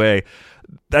walks away.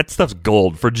 That stuff's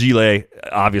gold. For Gile,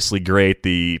 obviously great.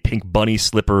 The pink bunny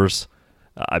slippers.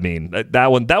 I mean,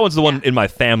 that one's the one in my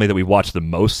family that we watch the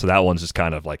most, so that one's just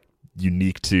kind of like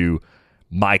unique to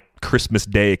my Christmas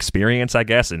Day experience, I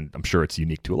guess, and I'm sure it's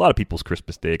unique to a lot of people's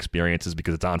Christmas Day experiences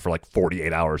because it's on for like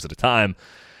 48 hours at a time.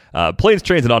 Planes,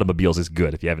 Trains, and Automobiles is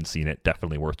good. If you haven't seen it,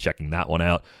 definitely worth checking that one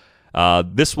out.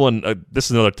 This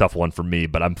is another tough one for me,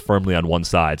 but I'm firmly on one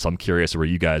side, so I'm curious where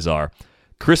you guys are.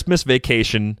 Christmas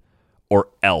Vacation or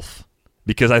Elf?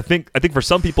 Because I think for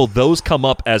some people, those come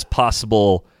up as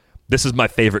possible. This is my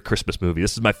favorite Christmas movie.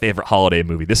 This is my favorite holiday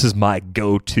movie. This is my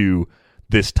go-to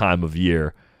this time of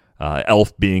year.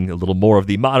 Elf being a little more of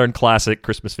the modern classic.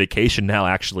 Christmas Vacation now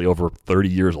actually over 30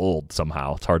 years old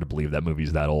somehow. It's hard to believe that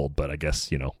movie's that old, but I guess,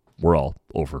 we're all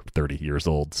over 30 years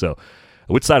old. So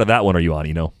which side of that one are you on,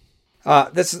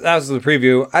 That was the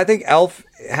preview. I think Elf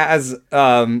has,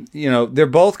 they're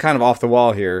both kind of off the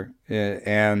wall here.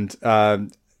 And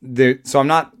so I'm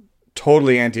not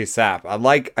totally anti-sap.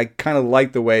 I kind of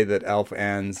like the way that Elf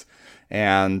ends.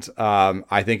 And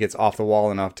I think it's off the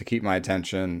wall enough to keep my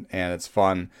attention, and it's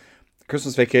fun.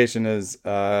 Christmas Vacation is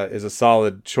a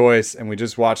solid choice, and we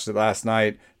just watched it last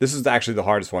night. This is actually the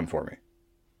hardest one for me.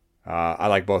 I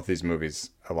like both these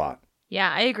movies a lot.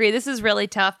 Yeah, I agree. This is really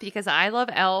tough because I love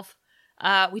Elf.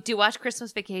 We do watch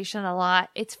Christmas Vacation a lot.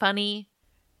 It's funny.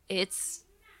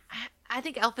 I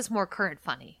think Elf is more current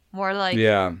funny. More like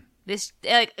this.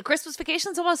 Christmas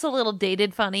Vacation is almost a little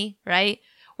dated funny, right?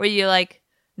 Where you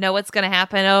know what's going to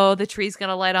happen. Oh, the tree's going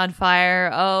to light on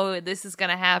fire. Oh, this is going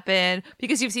to happen.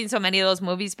 Because you've seen so many of those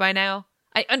movies by now.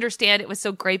 I understand it was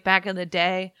so great back in the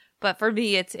day, but for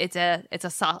me, it's a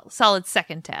solid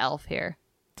second to Elf here.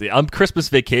 See, I'm Christmas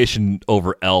Vacation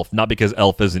over Elf, not because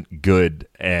Elf isn't good,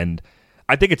 and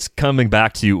I think it's coming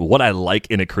back to what I like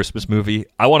in a Christmas movie.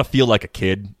 I want to feel like a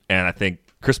kid, and I think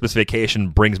Christmas Vacation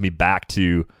brings me back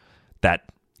to that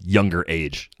younger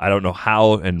age. I don't know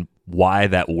how and why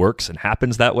that works and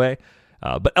happens that way,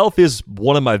 but Elf is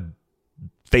one of my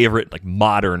favorite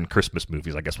modern Christmas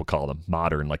movies. I guess we'll call them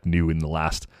modern, new in the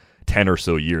last 10 or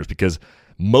so years, because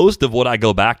most of what I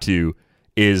go back to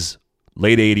is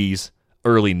late 80s,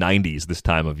 early 90s this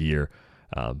time of year.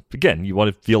 Again, you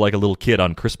want to feel like a little kid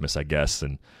on Christmas, I guess,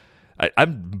 and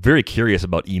I'm very curious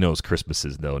about Eno's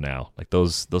Christmases though now.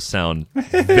 Those sound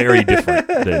very different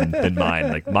than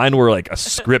mine. Mine were a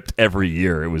script every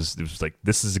year. It was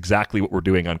this is exactly what we're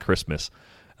doing on Christmas.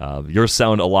 Yours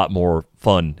sound a lot more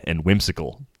fun and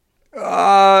whimsical.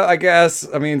 I guess.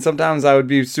 I mean, sometimes I would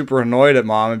be super annoyed at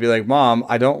Mom and be like, "Mom,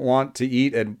 I don't want to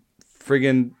eat at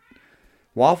friggin'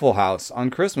 Waffle House on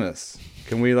Christmas.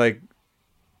 Can we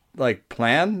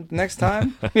plan next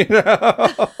time?"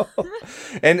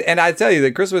 And I tell you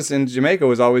that Christmas in Jamaica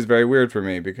was always very weird for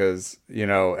me because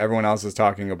everyone else is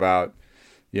talking about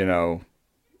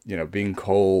being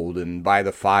cold and by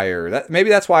the fire. Maybe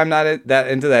that's why I'm not that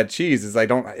into that cheese. Is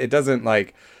it doesn't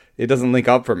link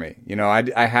up for me.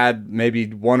 I had maybe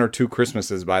one or two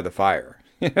Christmases by the fire.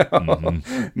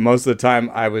 Mm-hmm. Most of the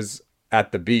time I was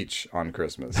at the beach on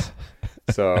Christmas.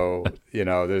 So, you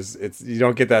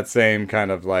don't get that same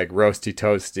kind of roasty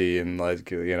toasty and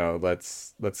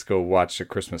let's go watch A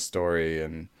Christmas Story,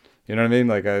 and you know what I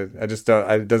mean? I just don't,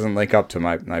 it doesn't link up to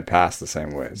my past the same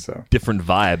way. So different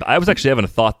vibe. I was actually having a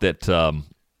thought that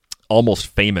Almost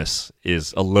Famous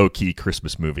is a low key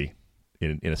Christmas movie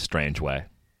in a strange way.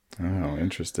 Oh,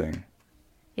 interesting.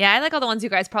 Yeah, I like all the ones you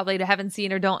guys probably haven't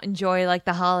seen or don't enjoy, like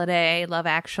The Holiday, Love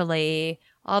Actually,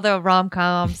 all the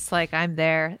rom-coms. I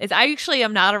there. I actually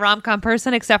am not a rom-com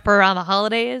person except for around the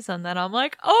holidays, and then I'm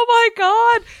like, oh my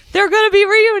god, they're going to be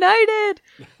reunited.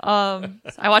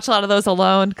 I watch a lot of those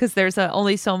alone because there's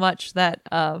only so much that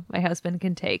my husband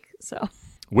can take. So,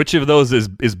 which of those is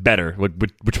better?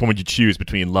 Which one would you choose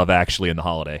between Love Actually and The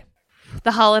Holiday?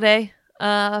 The Holiday,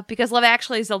 because Love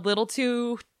Actually is a little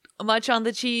too much on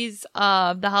the cheese.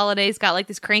 The Holiday's got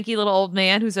this cranky little old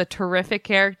man who's a terrific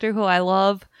character who I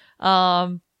love.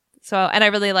 And I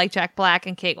really like Jack Black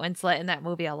and Kate Winslet in that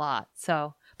movie a lot.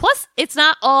 So, plus it's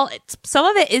not all, some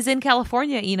of it is in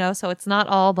California, so it's not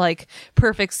all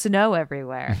perfect snow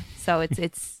everywhere. So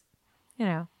it's,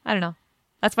 I don't know.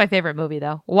 That's my favorite movie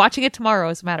though. Watching it tomorrow,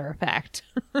 as a matter of fact.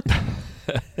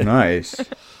 Nice.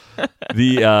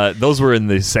 Those were in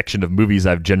the section of movies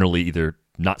I've generally either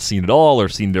not seen at all or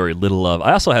seen very little of.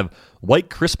 I also have White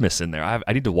Christmas in there.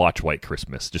 I need to watch White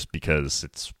Christmas just because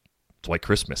it's White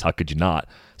Christmas. How could you not?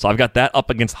 So I've got that up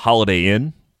against Holiday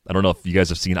Inn. I don't know if you guys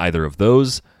have seen either of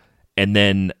those. and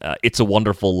then It's a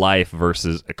Wonderful Life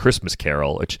versus A Christmas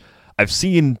Carol, which I've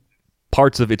seen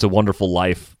parts of It's a Wonderful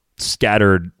Life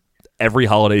scattered every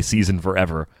holiday season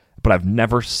forever, but I've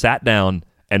never sat down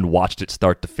and watched it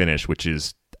start to finish, which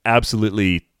is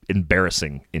absolutely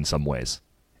embarrassing in some ways.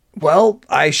 Well,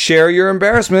 I share your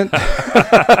embarrassment.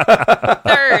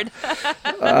 Third.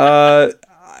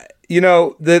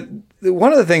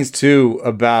 One of the things too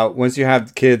about once you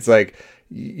have kids, like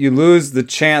you lose the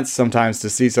chance sometimes to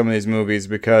see some of these movies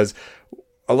because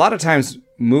a lot of times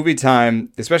movie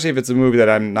time, especially if it's a movie that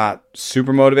I'm not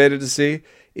super motivated to see,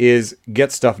 is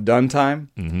get stuff done time.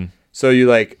 Mm-hmm. So you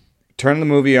like turn the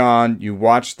movie on, you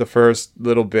watch the first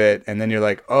little bit, and then you're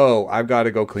like, oh, I've got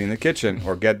to go clean the kitchen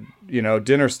or get,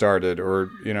 dinner started or,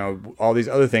 all these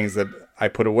other things that I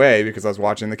put away because I was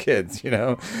watching the kids,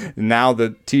 Now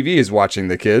the TV is watching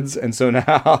the kids, and so now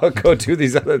I'll go do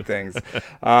these other things.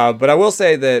 But I will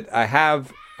say that I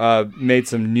have made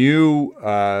some new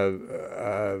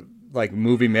like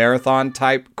movie marathon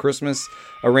type Christmas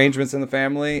arrangements in the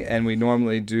family, and we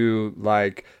normally do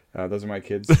like those are my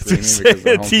kids screaming because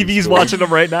they're home TV's from watching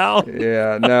them right now.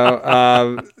 Yeah,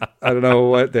 no, I don't know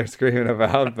what they're screaming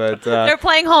about, but they're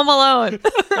playing Home Alone.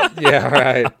 Yeah,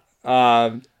 right.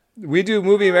 We do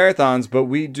movie marathons, but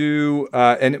we do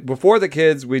and before the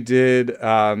kids we did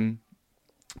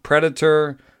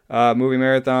Predator movie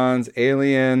marathons,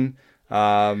 Alien,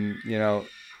 and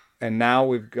now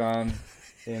we've gone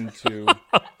into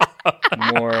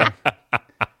more.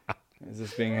 Is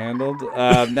this being handled?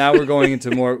 Now we're going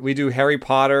into more. We do Harry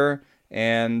Potter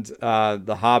and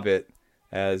The Hobbit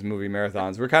as movie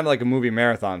marathons. We're kind of like a movie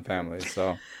marathon family,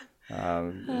 so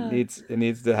it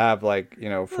needs to have like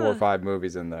 4 or 5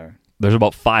 movies in there. There's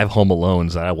about 5 Home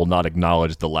Alones, and I will not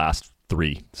acknowledge the last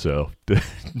 3. So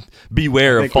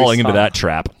beware of falling into that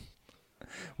trap.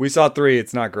 We saw 3.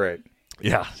 It's not great.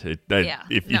 Yeah,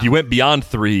 if you went beyond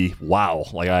 3, wow,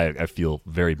 like I feel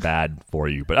very bad for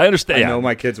you, but I understand. I know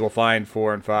my kids will find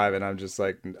 4 and 5, and I'm just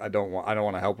like, I don't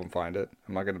want to help them find it.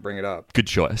 I'm not going to bring it up. Good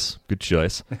choice.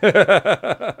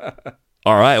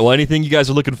 All right, well, anything you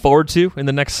guys are looking forward to in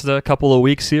the next couple of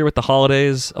weeks here with the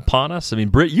holidays upon us? I mean,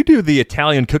 Britt, you do the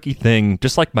Italian cookie thing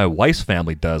just like my wife's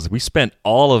family does. We spent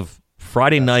all of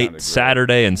Friday night,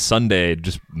 Saturday, and Sunday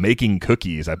just making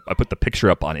cookies. I put the picture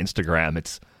up on Instagram.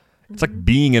 It's like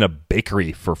being in a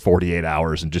bakery for 48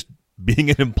 hours and just being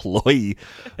an employee.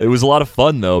 It was a lot of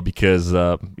fun, though, because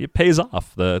it pays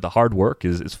off. The hard work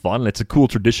is fun, and it's a cool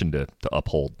tradition to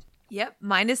uphold. Yep,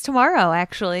 mine is tomorrow,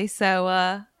 actually,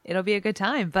 so it'll be a good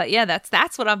time. But yeah,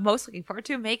 that's what I'm most looking forward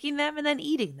to, making them and then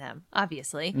eating them,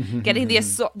 obviously. Getting the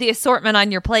assortment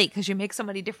on your plate because you make so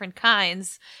many different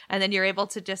kinds, and then you're able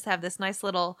to just have this nice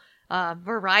little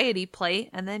variety plate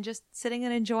and then just sitting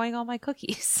and enjoying all my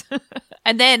cookies.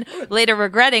 And then later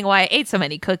regretting why I ate so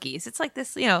many cookies. It's like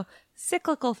this,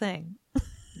 cyclical thing.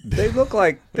 They look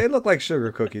like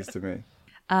sugar cookies to me.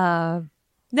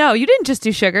 No, you didn't just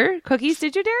do sugar cookies,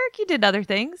 did you, Derek? You did other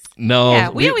things. No. Yeah,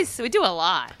 we do a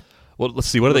lot. Well, let's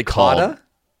see. What are they called?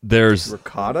 There's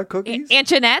ricotta cookies.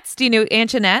 Antoinettes. Do you know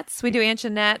Antoinettes? We do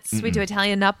Antoinettes. Mm-mm. We do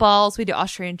Italian nut balls. We do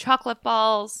Austrian chocolate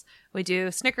balls. We do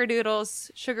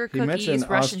snickerdoodles, sugar cookies,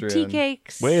 Russian tea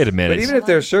cakes. Wait a minute. But even if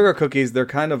they're sugar cookies, they're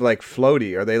kind of like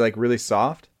floaty. Are they like really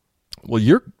soft?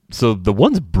 Well, so the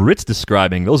ones Britt's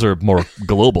describing, those are more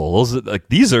global.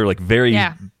 These are like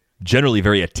generally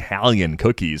very Italian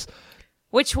cookies.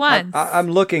 Which ones? I'm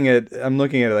looking at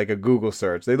like a Google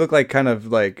search. They look like kind of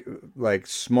like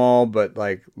small, but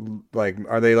like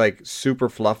are they like super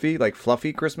fluffy, like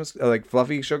fluffy Christmas, like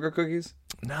fluffy sugar cookies?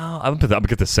 No, I'm going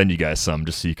to send you guys some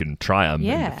just so you can try them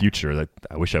in the future.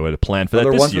 I wish I would have planned for that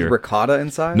this year. Are there ones with ricotta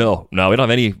inside? No, we don't have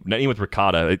any with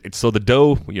ricotta. So the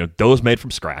dough, dough's made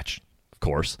from scratch, of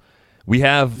course. We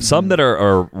have some that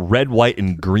are red, white,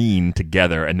 and green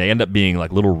together, and they end up being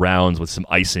like little rounds with some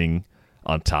icing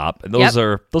on top. And those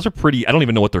are pretty. I don't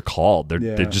even know what they're called.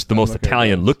 They're just the most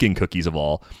Italian looking cookies of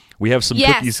all. We have some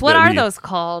cookies. What are those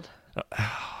called?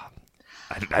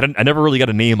 I never really got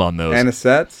a name on those.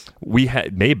 Anisettes? We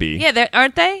had maybe. Yeah,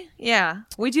 aren't they? Yeah,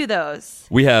 we do those.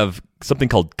 We have something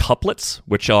called couplets,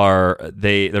 which they're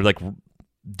like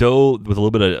dough with a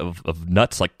little bit of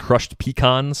nuts, like crushed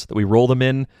pecans that we roll them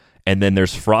in, and then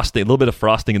there's frosting, a little bit of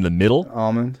frosting in the middle.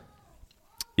 Almond.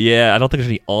 Yeah, I don't think there's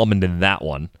any almond in that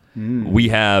one. We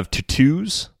have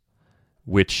tutus,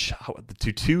 which the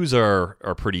tutus are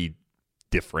pretty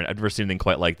different. I've never seen anything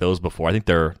quite like those before. I think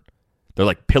they're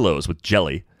like pillows with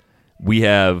jelly. We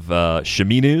have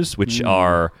cheminus, which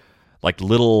are like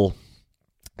little.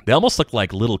 They almost look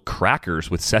like little crackers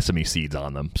with sesame seeds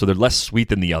on them, so they're less sweet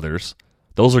than the others.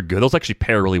 Those are good. Those actually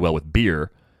pair really well with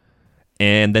beer.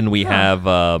 And then we have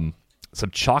some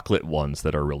chocolate ones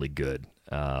that are really good.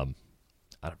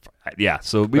 Yeah,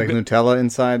 so Like Nutella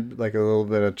inside, like a little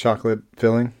bit of chocolate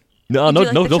filling. No You do,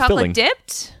 like, the chocolate filling.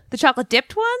 dipped? The chocolate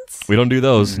dipped ones? We don't do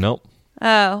those. Nope.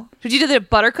 Oh. Did you do the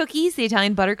butter cookies, the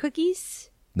Italian butter cookies?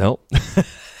 Nope.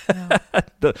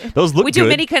 Those look We do good.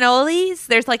 mini cannolis.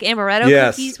 There's like amaretto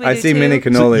Yes, cookies. We I do see too. mini So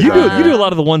cannolis. you do a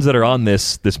lot of the ones that are on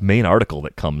this main article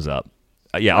that comes up.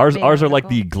 Yeah, ours main are like article.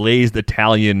 the glazed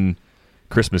Italian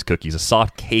Christmas cookies, a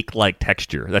soft cake-like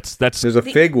texture. That's There's a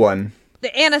fig one. The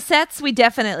anisettes we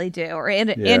definitely do, or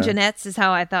Anjanets is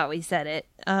how I thought we said it.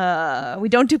 We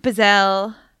don't do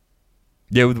pizzelle.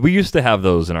 yeah. We used to have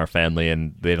those in our family,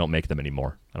 and they don't make them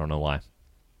anymore. I don't know why.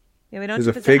 Yeah, we don't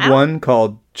There's do a pizzelle. fig I don't- one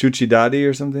called Chuchi Daddy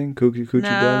or something. Coochie No,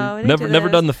 Daddy. we didn't Never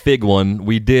do done those. the fig one.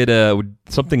 We did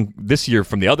something this year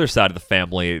from the other side of the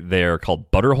family. They're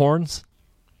called butterhorns,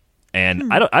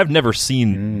 and I've never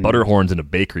seen butterhorns in a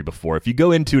bakery before. If you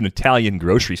go into an Italian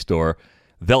grocery store,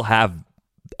 they'll have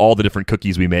all the different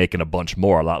cookies we make and a bunch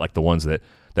more, a lot like the ones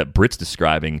that Britt's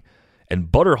describing.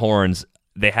 And butterhorns,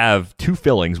 they have two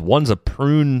fillings. One's a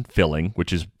prune filling,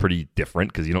 which is pretty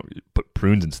different because you don't put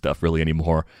prunes and stuff really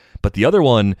anymore. But the other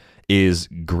one is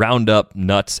ground up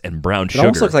nuts and brown It sugar.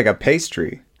 almost looks like a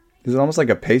pastry. Is it almost like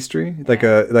a pastry? Like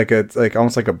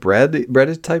almost like a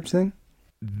breaded type thing?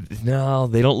 No,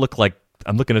 they don't look like.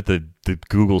 I'm looking at the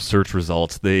Google search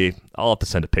results. I'll have to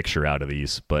send a picture out of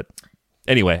these. But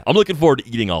anyway, I'm looking forward to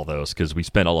eating all those because we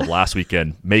spent all of last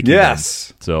weekend making Yes.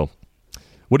 them. So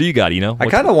what do you got, Eno? I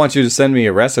kind of want you to send me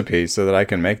a recipe so that I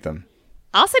can make them.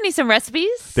 I'll send you some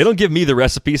recipes. They don't give me the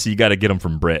recipe, so you got to get them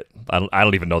from Britt. I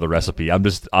don't even know the recipe. I'm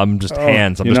just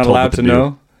hands. I'm you're just not told allowed what to do.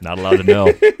 know? Not allowed to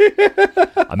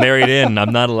know. I'm married in.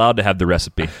 I'm not allowed to have the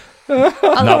recipe.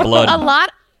 Not blood. A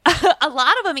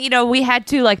lot of them, we had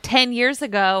to, like 10 years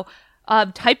ago,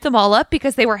 type them all up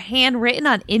because they were handwritten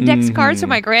on index cards from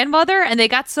my grandmother, and they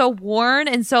got so worn,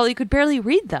 and so you could barely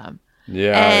read them.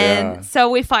 Yeah. So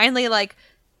we finally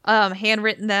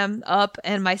handwritten them up,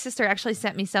 and my sister actually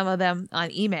sent me some of them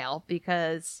on email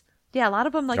because a lot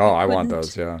of them Oh, I want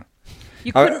those. Yeah.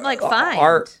 You couldn't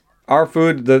find. Our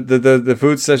food, the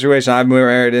food situation I'm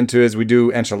married into is we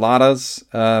do enchiladas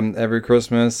every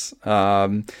Christmas.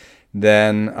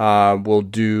 Then we'll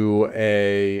do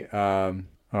a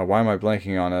why am I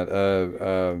blanking on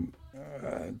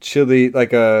it? Chili,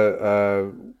 like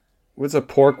what's a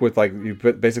pork with you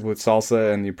put basically with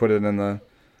salsa and you put it in the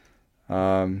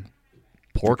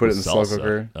Pork put it with in the slow salsa.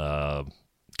 cooker.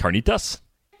 Carnitas?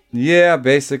 Yeah,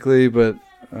 basically, but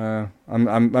I'm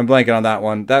blanking on that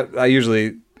one. That I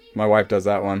usually my wife does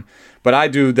that one, but I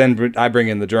do then I bring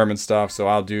in the German stuff. So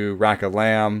I'll do rack of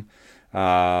lamb,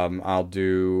 I'll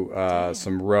do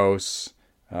some roasts,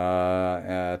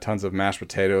 tons of mashed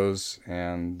potatoes,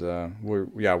 and we're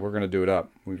gonna do it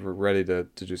up. We're ready to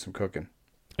do some cooking.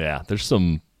 Yeah, there's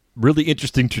some really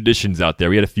interesting traditions out there.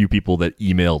 We had a few people that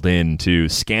emailed in to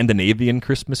Scandinavian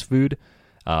Christmas food.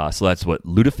 So that's what,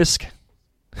 lutefisk?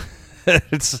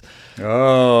 It's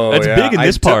big in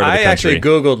this part of the I actually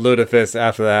country. Googled lutefisk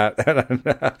after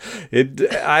that.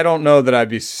 I don't know that I'd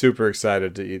be super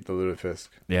excited to eat the lutefisk.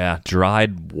 Yeah,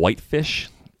 dried whitefish.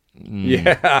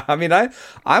 Yeah, I mean,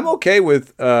 I'm okay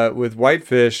with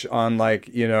whitefish on like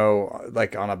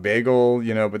on a bagel,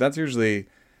 but that's usually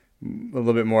a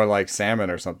little bit more like salmon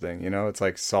or something. It's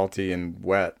like salty and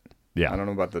wet. Yeah, I don't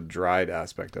know about the dried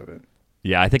aspect of it.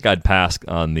 Yeah, I think I'd pass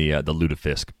on the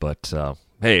lutefisk, but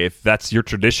hey, if that's your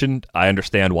tradition, I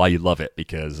understand why you love it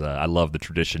because I love the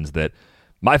traditions that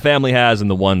my family has and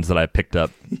the ones that I picked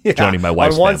up joining my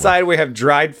wife's On one family. side we have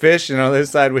dried fish, and on the other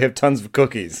side we have tons of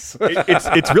cookies.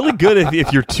 It's really good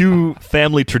if your two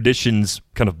family traditions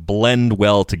kind of blend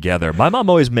well together. My mom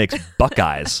always makes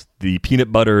Buckeyes, the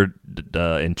peanut butter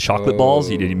and chocolate balls.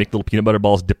 You make little peanut butter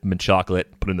balls, dip them in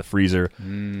chocolate, put it in the freezer.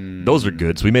 Those are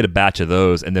good. So we made a batch of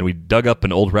those, and then we dug up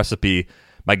an old recipe.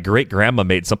 My great-grandma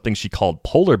made something she called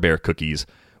polar bear cookies,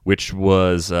 which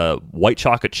was white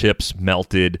chocolate chips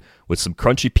melted with some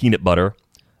crunchy peanut butter,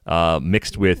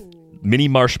 mixed with mini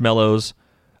marshmallows,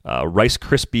 Rice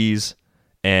Krispies,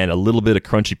 and a little bit of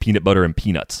crunchy peanut butter and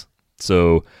peanuts.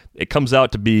 So it comes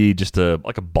out to be just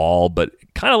like a ball, but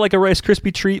kind of like a Rice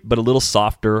Krispie treat, but a little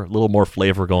softer, a little more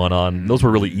flavor going on. Those were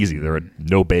really easy. They're a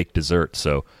no-bake dessert.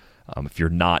 So if you're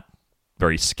not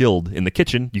very skilled in the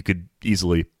kitchen, you could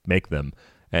easily make them.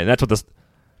 And that's what this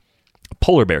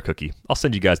polar bear cookie. I'll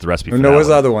send you guys the recipe for that. No, what's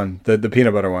the one. other one? The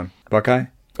peanut butter one. Buckeye?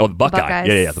 Oh, the Buckeye. Buckeyes.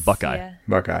 Yeah, the Buckeye. Yeah.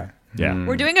 Buckeye. Yeah.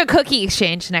 We're doing a cookie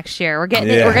exchange next year. We're getting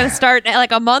Yeah. we're going to start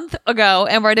like a month ago,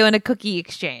 and we're doing a cookie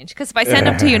exchange. Because if I send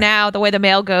them to you now, the way the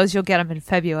mail goes, you'll get them in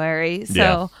February. So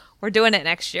Yeah. We're doing it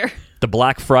next year. The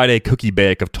Black Friday cookie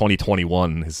bake of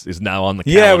 2021 is now on the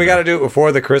Yeah, calendar. we got to do it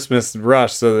before the Christmas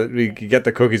rush so that we can get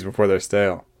the cookies before they're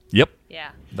stale. Yep.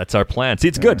 Yeah. That's our plan. See,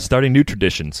 it's good. Starting new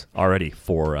traditions already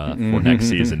for next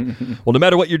season. Well, no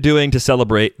matter what you're doing to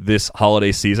celebrate this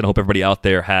holiday season, I hope everybody out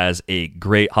there has a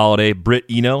great holiday. Britt,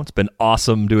 Eno, it's been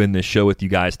awesome doing this show with you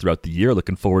guys throughout the year.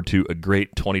 Looking forward to a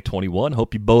great 2021.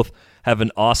 Hope you both have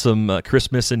an awesome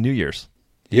Christmas and New Year's.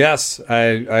 Yes,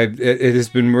 it has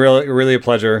been really a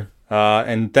pleasure.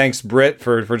 And thanks, Britt,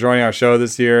 for joining our show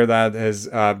this year. That has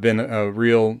been a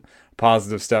real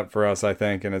positive step for us, I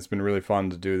think, and it's been really fun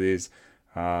to do these.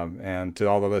 And to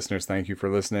all the listeners, thank you for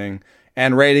listening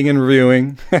and rating and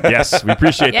reviewing. Yes, we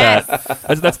appreciate Yes.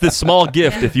 that. That's the small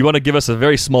gift. If you want to give us a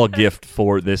very small gift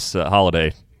for this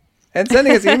holiday. And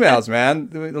sending us emails, man.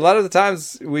 A lot of the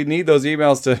times we need those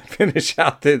emails to finish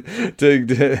out to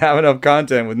have enough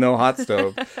content with no hot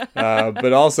stove.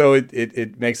 But also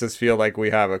it makes us feel like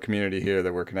we have a community here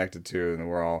that we're connected to, and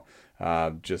we're all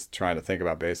just trying to think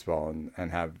about baseball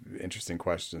and have interesting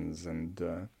questions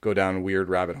and go down weird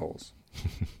rabbit holes.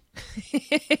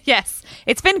 Yes,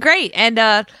 it's been great.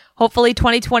 And hopefully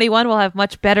 2021 will have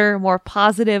much better, more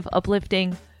positive,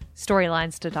 uplifting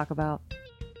storylines to talk about.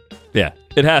 Yeah,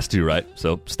 it has to, right?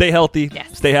 So stay healthy,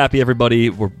 Yes. Stay happy, everybody.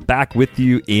 We're back with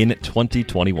you in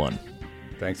 2021.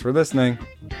 Thanks for listening.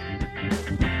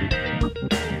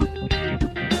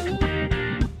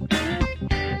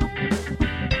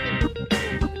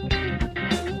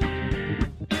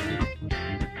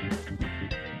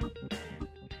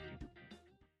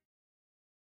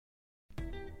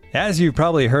 As you've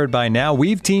probably heard by now,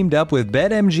 we've teamed up with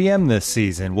BetMGM this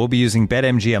season. We'll be using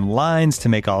BetMGM lines to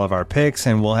make all of our picks,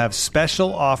 and we'll have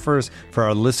special offers for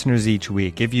our listeners each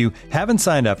week. If you haven't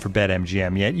signed up for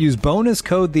BetMGM yet, use bonus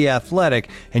code The Athletic,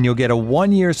 and you'll get a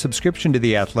 1-year subscription to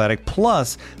The Athletic,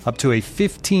 plus up to a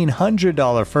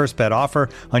 $1,500 first bet offer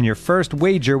on your first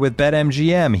wager with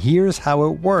BetMGM. Here's how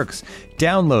it works.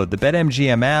 Download the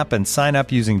BetMGM app and sign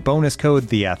up using bonus code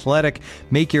The Athletic.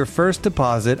 Make your first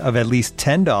deposit of at least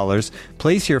 $10.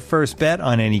 Place your first bet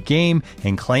on any game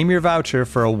and claim your voucher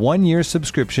for a 1-year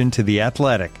subscription to The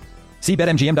Athletic. See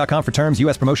BetMGM.com for terms.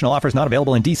 U.S. promotional offers not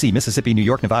available in D.C., Mississippi, New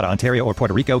York, Nevada, Ontario, or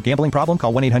Puerto Rico. Gambling problem?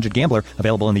 Call 1-800-GAMBLER.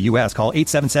 Available in the U.S. Call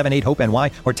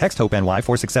 877-8-HOPE-NY or text HOPE-NY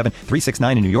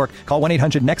 467-369 in New York. Call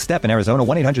 1-800-NEXT-STEP in Arizona.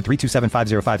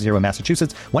 1-800-327-5050 in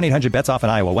Massachusetts. 1-800-BETS-OFF in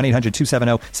Iowa.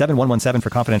 1-800-270-7117 for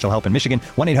confidential help in Michigan.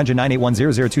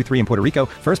 1-800-981-0023 in Puerto Rico.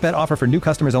 First bet offer for new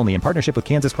customers only in partnership with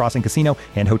Kansas Crossing Casino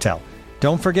and Hotel.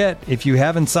 Don't forget, if you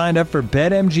haven't signed up for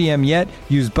BetMGM yet,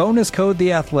 use bonus code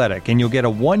The Athletic, and you'll get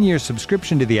a 1-year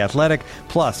subscription to The Athletic,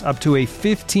 plus up to a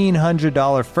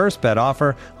 $1,500 first bet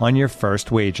offer on your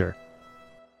first wager.